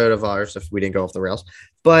an episode of ours if we didn't go off the rails.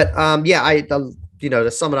 But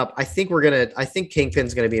to sum it up, I think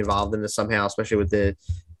Kingpin's gonna be involved in this somehow, especially with the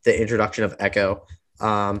introduction of Echo.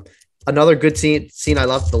 Another good scene I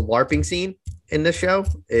love, the LARPing scene in this show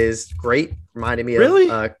is great. Reminded me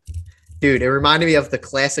of dude, it reminded me of the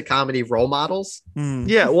classic comedy Role Models.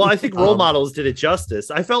 Yeah, well, I think Role Models did it justice.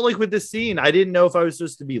 I felt like with this scene, I didn't know if I was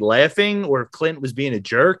supposed to be laughing or if Clint was being a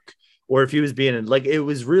jerk or if he was being like, it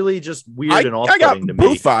was really just weird and off-putting to me. I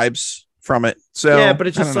got both vibes from it. So yeah, but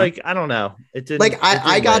it's just I don't know. It didn't like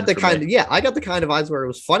I got the kind of I got the kind of vibes where it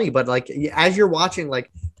was funny, but like as you're watching,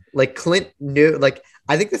 like Clint knew, like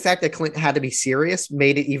I think the fact that Clint had to be serious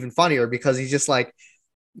made it even funnier because he's just like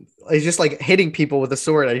hitting people with a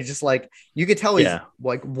sword. And he's just like, you could tell he's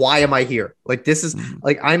like, why am I here? Like, this is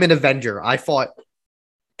like, I'm an Avenger. I fought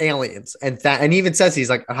aliens and he even says, he's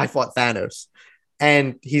like, I fought Thanos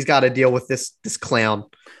and he's got to deal with this clown.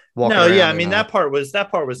 walking No, yeah, around I mean and, that part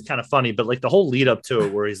was kind of funny, but like the whole lead up to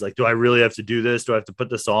it, where he's like, "Do I really have to do this? Do I have to put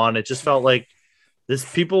this on?" It just felt like this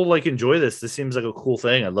people like enjoy this. This seems like a cool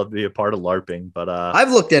thing. I'd love to be a part of LARPing, but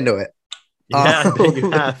I've looked into it. yeah, I bet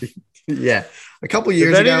you have. Yeah, a couple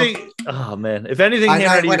years ago. Oh man, if anything, I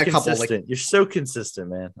Hannity, went you're a couple, consistent. You're so consistent,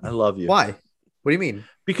 man. I love you. Why? What do you mean?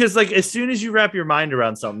 Because like as soon as you wrap your mind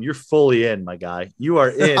around something, you're fully in, my guy. You are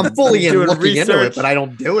in. I'm fully in doing looking into it, but I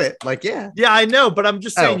don't do it. Like, yeah. Yeah, I know, but I'm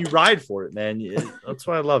just saying Oh. you ride for it, man. That's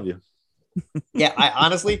why I love you. Yeah, I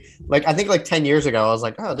honestly like. I think like 10 years ago, I was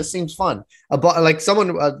like, "Oh, this seems fun." But like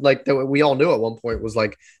someone like that we all knew at one point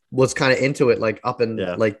was kind of into it, like up in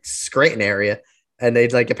like Scranton area, and they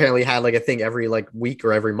like apparently had like a thing every like week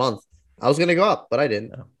or every month. I was gonna go up, but I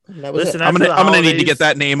didn't. And that was Listen, it. I'm gonna need to get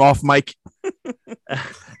that name off, Mike.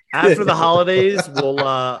 After the holidays,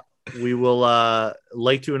 we will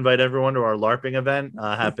like to invite everyone to our LARPing event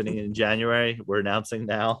happening in January. We're announcing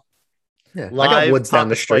now. Yeah, Live I got woods down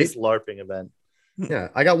the Pocket street. Spice LARPing event. Yeah,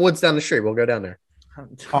 I got woods down the street. We'll go down there.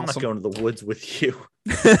 I'm Awesome. not going to the woods with you.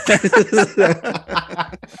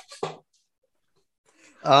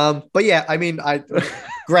 But yeah, I mean,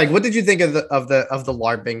 Greg, what did you think of the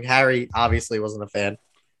LARPing? Harry obviously wasn't a fan.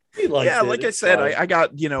 He liked Yeah, it. like I It's said, fine. I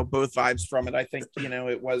got both vibes from it. I think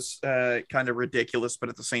it was kind of ridiculous, but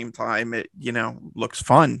at the same time, it looks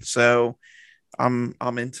fun. So I'm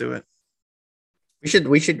into it.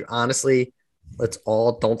 We should honestly, let's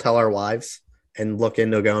all don't tell our wives and look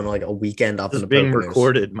into going like a weekend up This in is the being Poconos.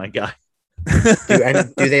 recorded, my guy. Do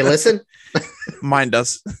they listen? Mine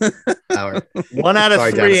does. Howard. 1 out of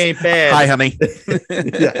Sorry, 3 Dennis. ain't bad. Hi, honey.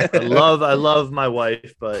 Yeah. I love my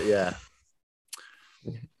wife, but yeah.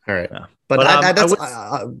 All right. Yeah. But, But, that's go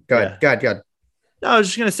yeah. ahead. Go ahead. No, I was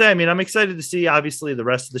just gonna say. I mean, I'm excited to see obviously the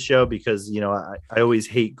rest of the show because I always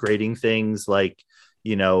hate grading things like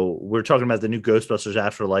we're talking about the new Ghostbusters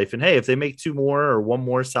Afterlife, and hey, if they make 2 more or 1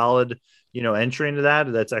 more solid entry into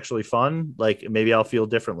that's actually fun. Like maybe I'll feel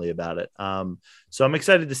differently about it. So I'm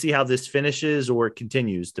excited to see how this finishes or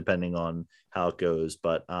continues depending on how it goes.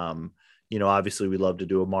 But obviously we love to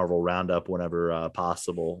do a Marvel roundup whenever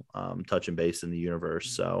possible, touching base in the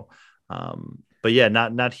universe. So. But yeah,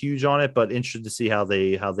 not huge on it, but interested to see how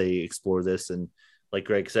they explore this. And like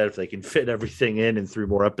Greg said, if they can fit everything in 3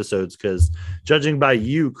 more episodes, because judging by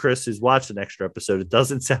you, Chris, who's watched an extra episode, it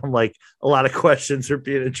doesn't sound like a lot of questions are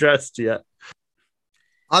being addressed yet.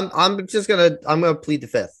 I'm gonna plead the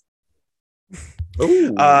fifth.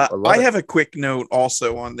 Ooh, I have a quick note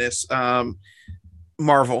also on this.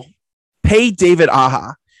 Marvel, pay David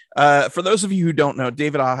Aja. For those of you who don't know,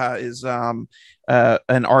 David Aja is an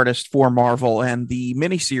artist for Marvel, and the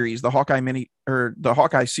miniseries, the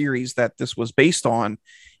Hawkeye series that this was based on,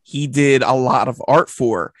 he did a lot of art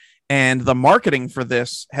for, and the marketing for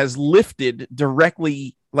this has lifted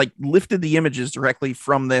the images directly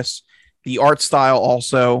from this, the art style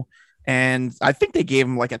also, and I think they gave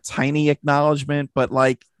him like a tiny acknowledgement, but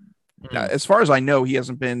like as far as I know, he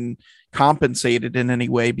hasn't been compensated in any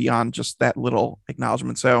way beyond just that little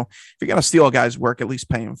acknowledgement. So if you're gonna steal a guy's work, at least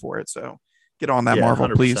pay him for it. So get on that, Marvel,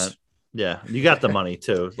 100%. please. Yeah, you got the money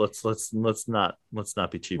too. Let's not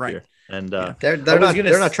be cheap Right. here. And They're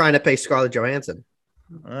not trying to pay Scarlett Johansson.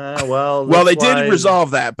 well, They that's why- did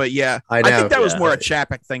resolve that, but yeah, I I know. think that was Yeah. more a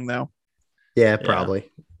Chapek thing, though. Yeah,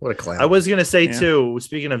 probably. What a clown. I was gonna say Yeah. too.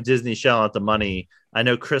 Speaking of Disney shelling out the money, I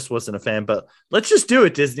know Chris wasn't a fan, but let's just do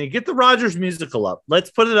it, Disney. Get the Rogers musical up. Let's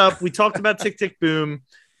put it up. We talked about Tick Tick Boom.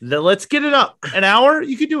 Let's get it up. An hour?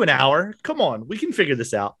 You could do an hour. Come on, we can figure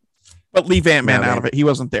this out. But leave Ant-Man No, out man. of it. He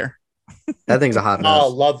wasn't there. That thing's a hot mess. Oh,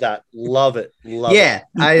 love that. Love it. Love Yeah,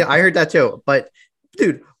 I heard that too. But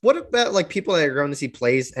dude, what about like people that are going to see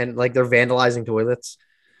plays and like they're vandalizing toilets?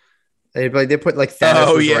 They put like Thanos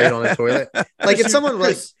Oh, was yeah. right on the toilet. Like if someone like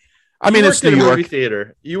Chris, I mean, you it's worked New at a York. movie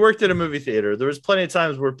theater. You worked at a movie theater. There was plenty of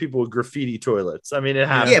times where people would graffiti toilets. I mean, it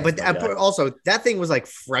happens. yeah, but my guy. also that thing was like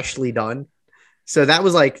freshly done, so that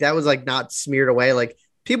was like not smeared away. Like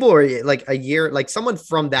people were like a year, like someone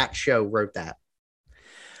from that show wrote that.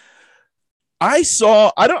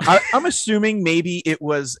 I'm assuming maybe it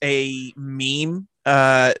was a meme,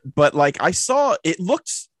 but like I saw, it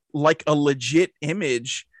looks like a legit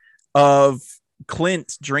image of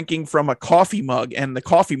Clint drinking from a coffee mug, and the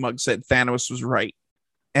coffee mug said Thanos was right.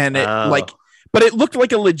 And it but it looked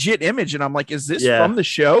like a legit image. And I'm like, is this from the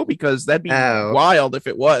show? Because that'd be wild if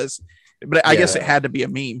it was, but I guess it had to be a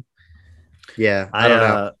meme. Yeah. I don't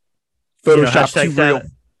know. Photoshop too real.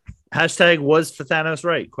 Hashtag was for Thanos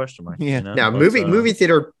right? Question mark. Yeah. Now movie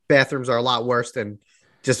theater bathrooms are a lot worse than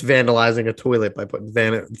just vandalizing a toilet by putting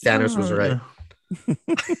Thanos was right.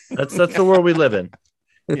 That's the world we live in.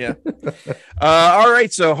 Yeah. All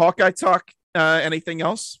right. So Hawkeye talk. Anything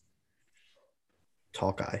else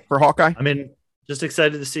Hawkeye. for Hawkeye? I mean, just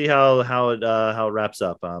excited to see how it wraps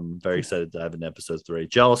up. I'm very excited to have an episode 3.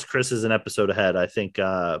 Jealous Chris is an episode ahead. I think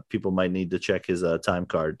people might need to check his time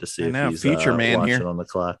card to see if he's future man watching here on the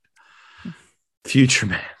clock. Future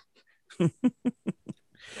man.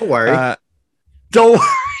 Don't worry. Don't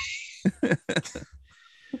worry.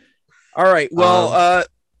 All right. Well,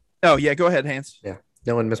 oh yeah, go ahead, Hans. Yeah.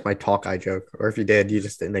 No one missed my Hawkeye joke, or if you did, you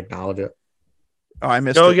just didn't acknowledge it. Oh, I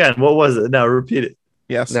missed Go it. again. What was it? No, repeat it.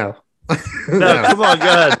 Yes. No. No, come on, go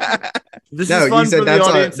ahead. This No, is you fun said for the that's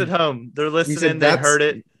audience our- at home. They're listening. They that's- heard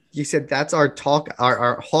it. You said that's our talk,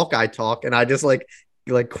 our Hawkeye talk, and I just like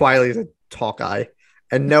quietly said Hawkeye,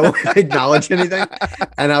 and no one acknowledged anything,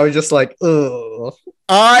 and I was just like, ugh.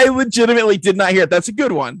 I legitimately did not hear it. That's a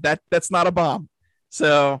good one. That's not a bomb.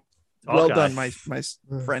 So well Hawkeye. done, my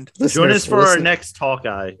friend. Join us for our Listen- next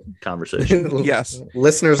Hawkeye conversation. Yes.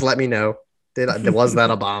 Listeners, let me know. Was that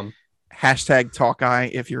a bomb? Hashtag Talkeye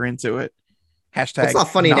if you're into it. Hashtag It's not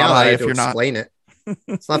funny now not that I I have if to you're not. explain it.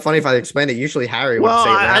 It's not funny if I explain it. Usually Harry would Well,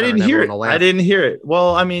 say that. I didn't hear it. Laugh. I didn't hear it.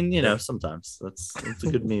 Well, I mean, sometimes that's a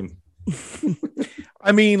good meme.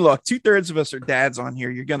 I mean, look, 2/3 of us are dads on here.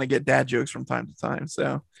 You're gonna get dad jokes from time to time.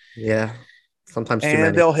 So Yeah. Sometimes too and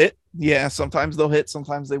many. they'll hit. Yeah, sometimes they'll hit,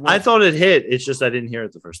 sometimes they won't. I thought it hit. It's just I didn't hear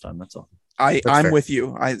it the first time. That's all. I'm fair. with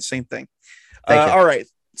you. Same thing. Thank you. All right.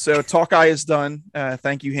 So Talkeye is done.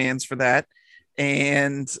 Thank you, Hans, for that.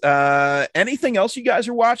 And anything else you guys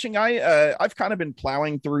are watching? I've kind of been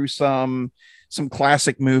plowing through some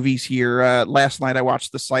classic movies here. Last night I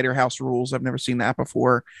watched The Cider House Rules. I've never seen that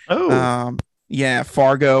before. Oh, Yeah,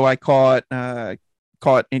 Fargo. I caught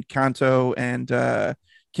Encanto and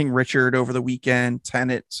King Richard over the weekend.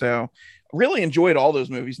 Tenet. So really enjoyed all those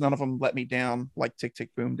movies. None of them let me down like Tick Tick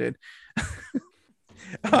Boom did.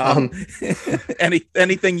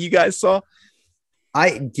 Anything you guys saw?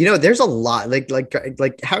 There's a lot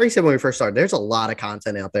like Harry said when we first started, there's a lot of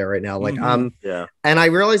content out there right now. Like, Mhm. yeah. and I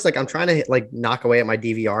realized like I'm trying to knock away at my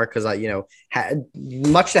DVR because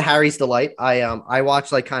much to Harry's delight, I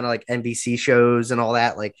watch like kind of like NBC shows and all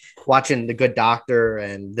that, like watching The Good Doctor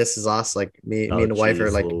and This Is Us. Like me and the wife are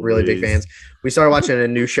geez like really big Louise. fans. We started watching a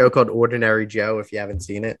new show called Ordinary Joe. If you haven't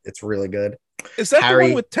seen it, it's really good. Is that the Harry-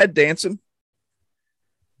 one with Ted Danson?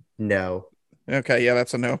 No, Okay, yeah,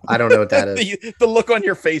 that's a no. I don't know what that is. The look on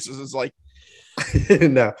your faces is like,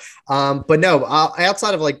 No, but no,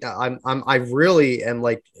 outside of like I really am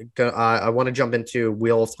like I want to jump into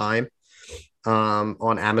Wheel of Time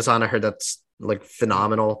on Amazon. I heard that's like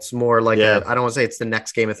phenomenal. It's more like Yeah. I don't want to say it's the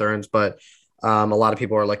next Game of Thrones, but a lot of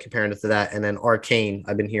people are like comparing it to that. And then Arcane,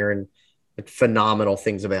 I've been hearing like phenomenal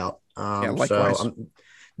things about. likewise. So I'm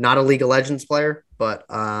not a League of Legends player, but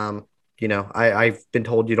I've been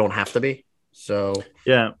told you don't have to be. So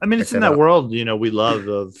Yeah. I mean, it's Check in that that out. world, we love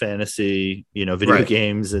of fantasy, video Right.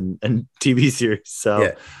 games and TV series. So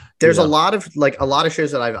Yeah. there's Yeah. a lot of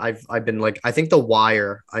shows that I've been like, I think The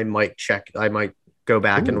Wire, I might go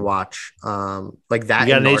back and watch like that. you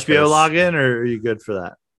got an and HBO Narcos. login or are you good for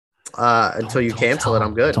that? Until you cancel it,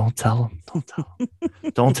 I'm good. Don't tell them. Don't tell them.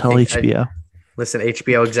 Don't tell Hey, HBO. Listen,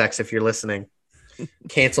 HBO execs, if you're listening,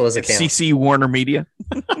 cancel his account. CC Warner Media.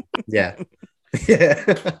 Yeah. Yeah.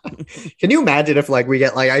 Can you imagine if like we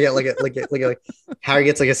get like I get like Harry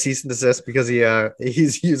gets like a cease and desist because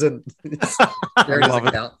he's using his love it.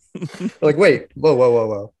 account. Like, wait,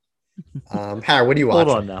 whoa. Harry, what do you watch?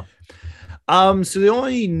 Hold on now. So the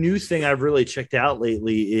only new thing I've really checked out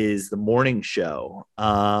lately is the morning show.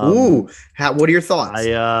 Ooh, what are your thoughts?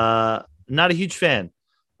 I not a huge fan.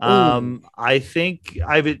 I think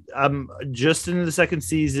I'm just into the second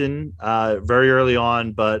season, very early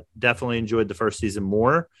on, but definitely enjoyed the first season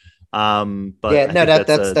more. But yeah, I no, think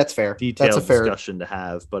that's fair. detailed That's a fair discussion to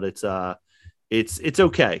have, but it's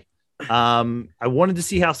okay. I wanted to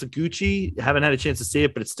see House of Gucci. Haven't had a chance to see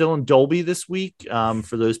it, but it's still in Dolby this week.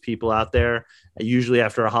 For those people out there, usually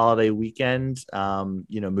after a holiday weekend,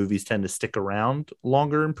 movies tend to stick around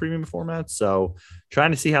longer in premium formats. So trying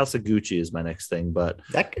to see House of Gucci is my next thing. But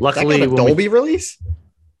luckily, that got a when we- Dolby release.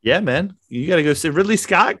 yeah, man, you got to go see Ridley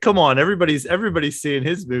Scott. Come on, everybody's seeing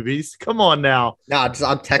his movies. Come on now. No, I'm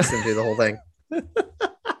texting you the whole thing.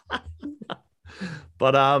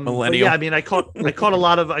 But Millennial. yeah, I mean, I caught a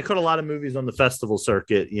lot of movies on the festival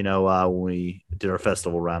circuit, when we did our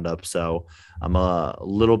festival roundup. So I'm a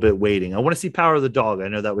little bit waiting. I want to see Power of the Dog. I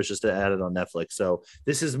know that was just added on Netflix. So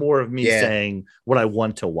this is more of me saying what I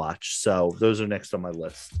want to watch. So those are next on my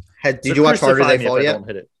list. Did you watch Harder They Fall yet?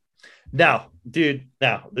 Hit it. No, dude.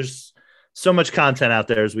 No, there's so much content out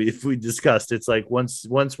there if we discussed. It's like once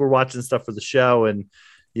we're watching stuff for the show and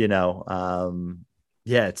Yeah,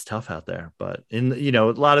 it's tough out there, but a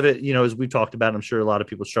lot of it, as we've talked about, I'm sure a lot of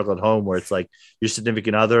people struggle at home where it's like your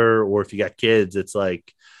significant other, or if you got kids, it's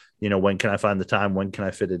like, when can I find the time? When can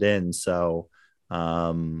I fit it in? So,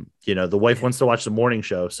 the wife wants to watch the morning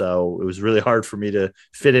show. So it was really hard for me to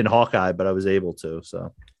fit in Hawkeye, but I was able to.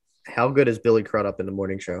 So how good is Billy Crudup in the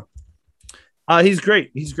morning show? He's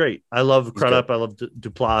great. He's great. I love Crudup. I love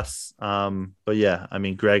Duplass. But yeah, I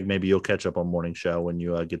mean, Greg, maybe you'll catch up on morning show when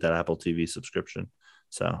you get that Apple TV subscription.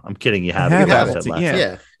 So I'm kidding. You have it.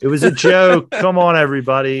 Yeah. It was a joke. Come on,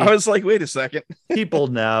 everybody. I was like, wait a second. People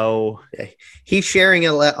know. Yeah. He's sharing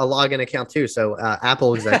a login account too. So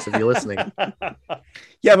Apple execs, if you're listening.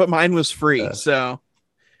 Yeah, but mine was free. So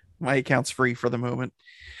my account's free for the moment.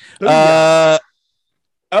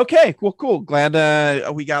 Okay, cool.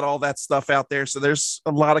 Glad we got all that stuff out there. So there's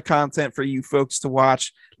a lot of content for you folks to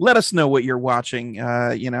watch. Let us know what you're watching.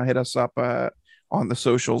 Hit us up on the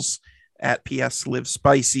socials at PS Live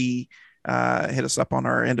Spicy. Hit us up on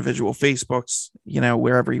our individual Facebooks,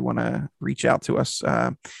 wherever you want to reach out to us.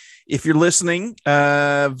 If you're listening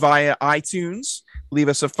via iTunes, leave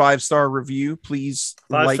us a 5-star review. Please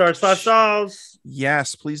 5 stars.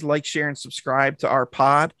 Yes, please like, share, and subscribe to our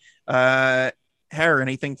pod. Harry,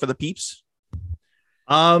 anything for the peeps?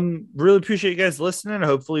 Really appreciate you guys listening.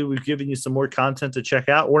 Hopefully we've given you some more content to check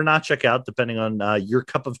out or not check out, depending on your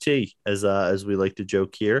cup of tea, as we like to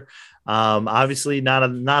joke here. Obviously not a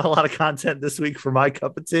lot of content this week for my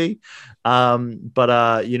cup of tea.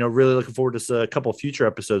 But really looking forward to a couple of future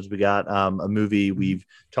episodes. We got a movie we've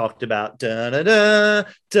talked about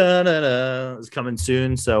is coming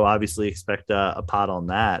soon. So obviously expect a pod on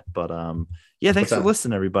that. But thanks for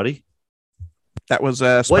listening, everybody. That was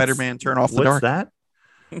Spider-Man Turn Off the Dark. What's that?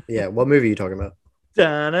 Yeah, what movie are you talking about?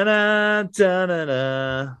 Da-na-na,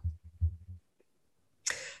 da-na-na.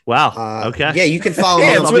 Wow. Okay. Yeah, you can follow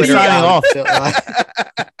me on Twitter. I'll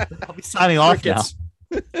be signing off now.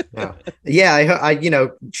 I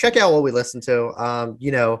check out what we listen to.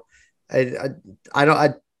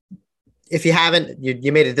 If you haven't,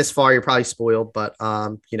 you made it this far, you're probably spoiled. But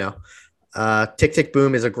Tick Tick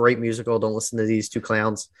Boom is a great musical. Don't listen to these two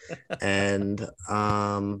clowns. And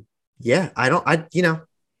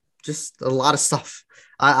just a lot of stuff.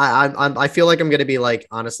 I feel like I'm gonna be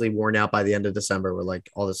honestly worn out by the end of December with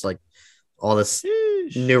all this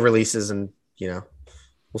new releases, and we'll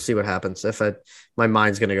see what happens. My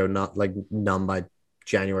mind's gonna go numb by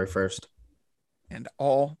January 1st. And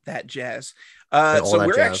all that jazz. So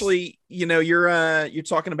we're actually, you're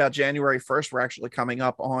talking about January 1st. We're actually coming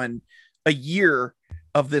up on a year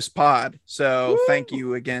of this pod. So thank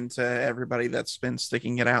you again to everybody that's been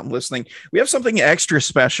sticking it out and listening. We have something extra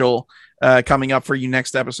special coming up for you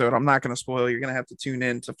next episode. I'm not going to spoil. You're going to have to tune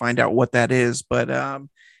in to find out what that is, but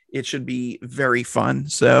it should be very fun.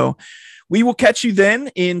 So we will catch you then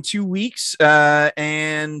in 2 weeks.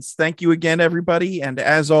 And thank you again, everybody. And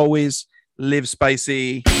as always, live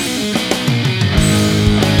spicy.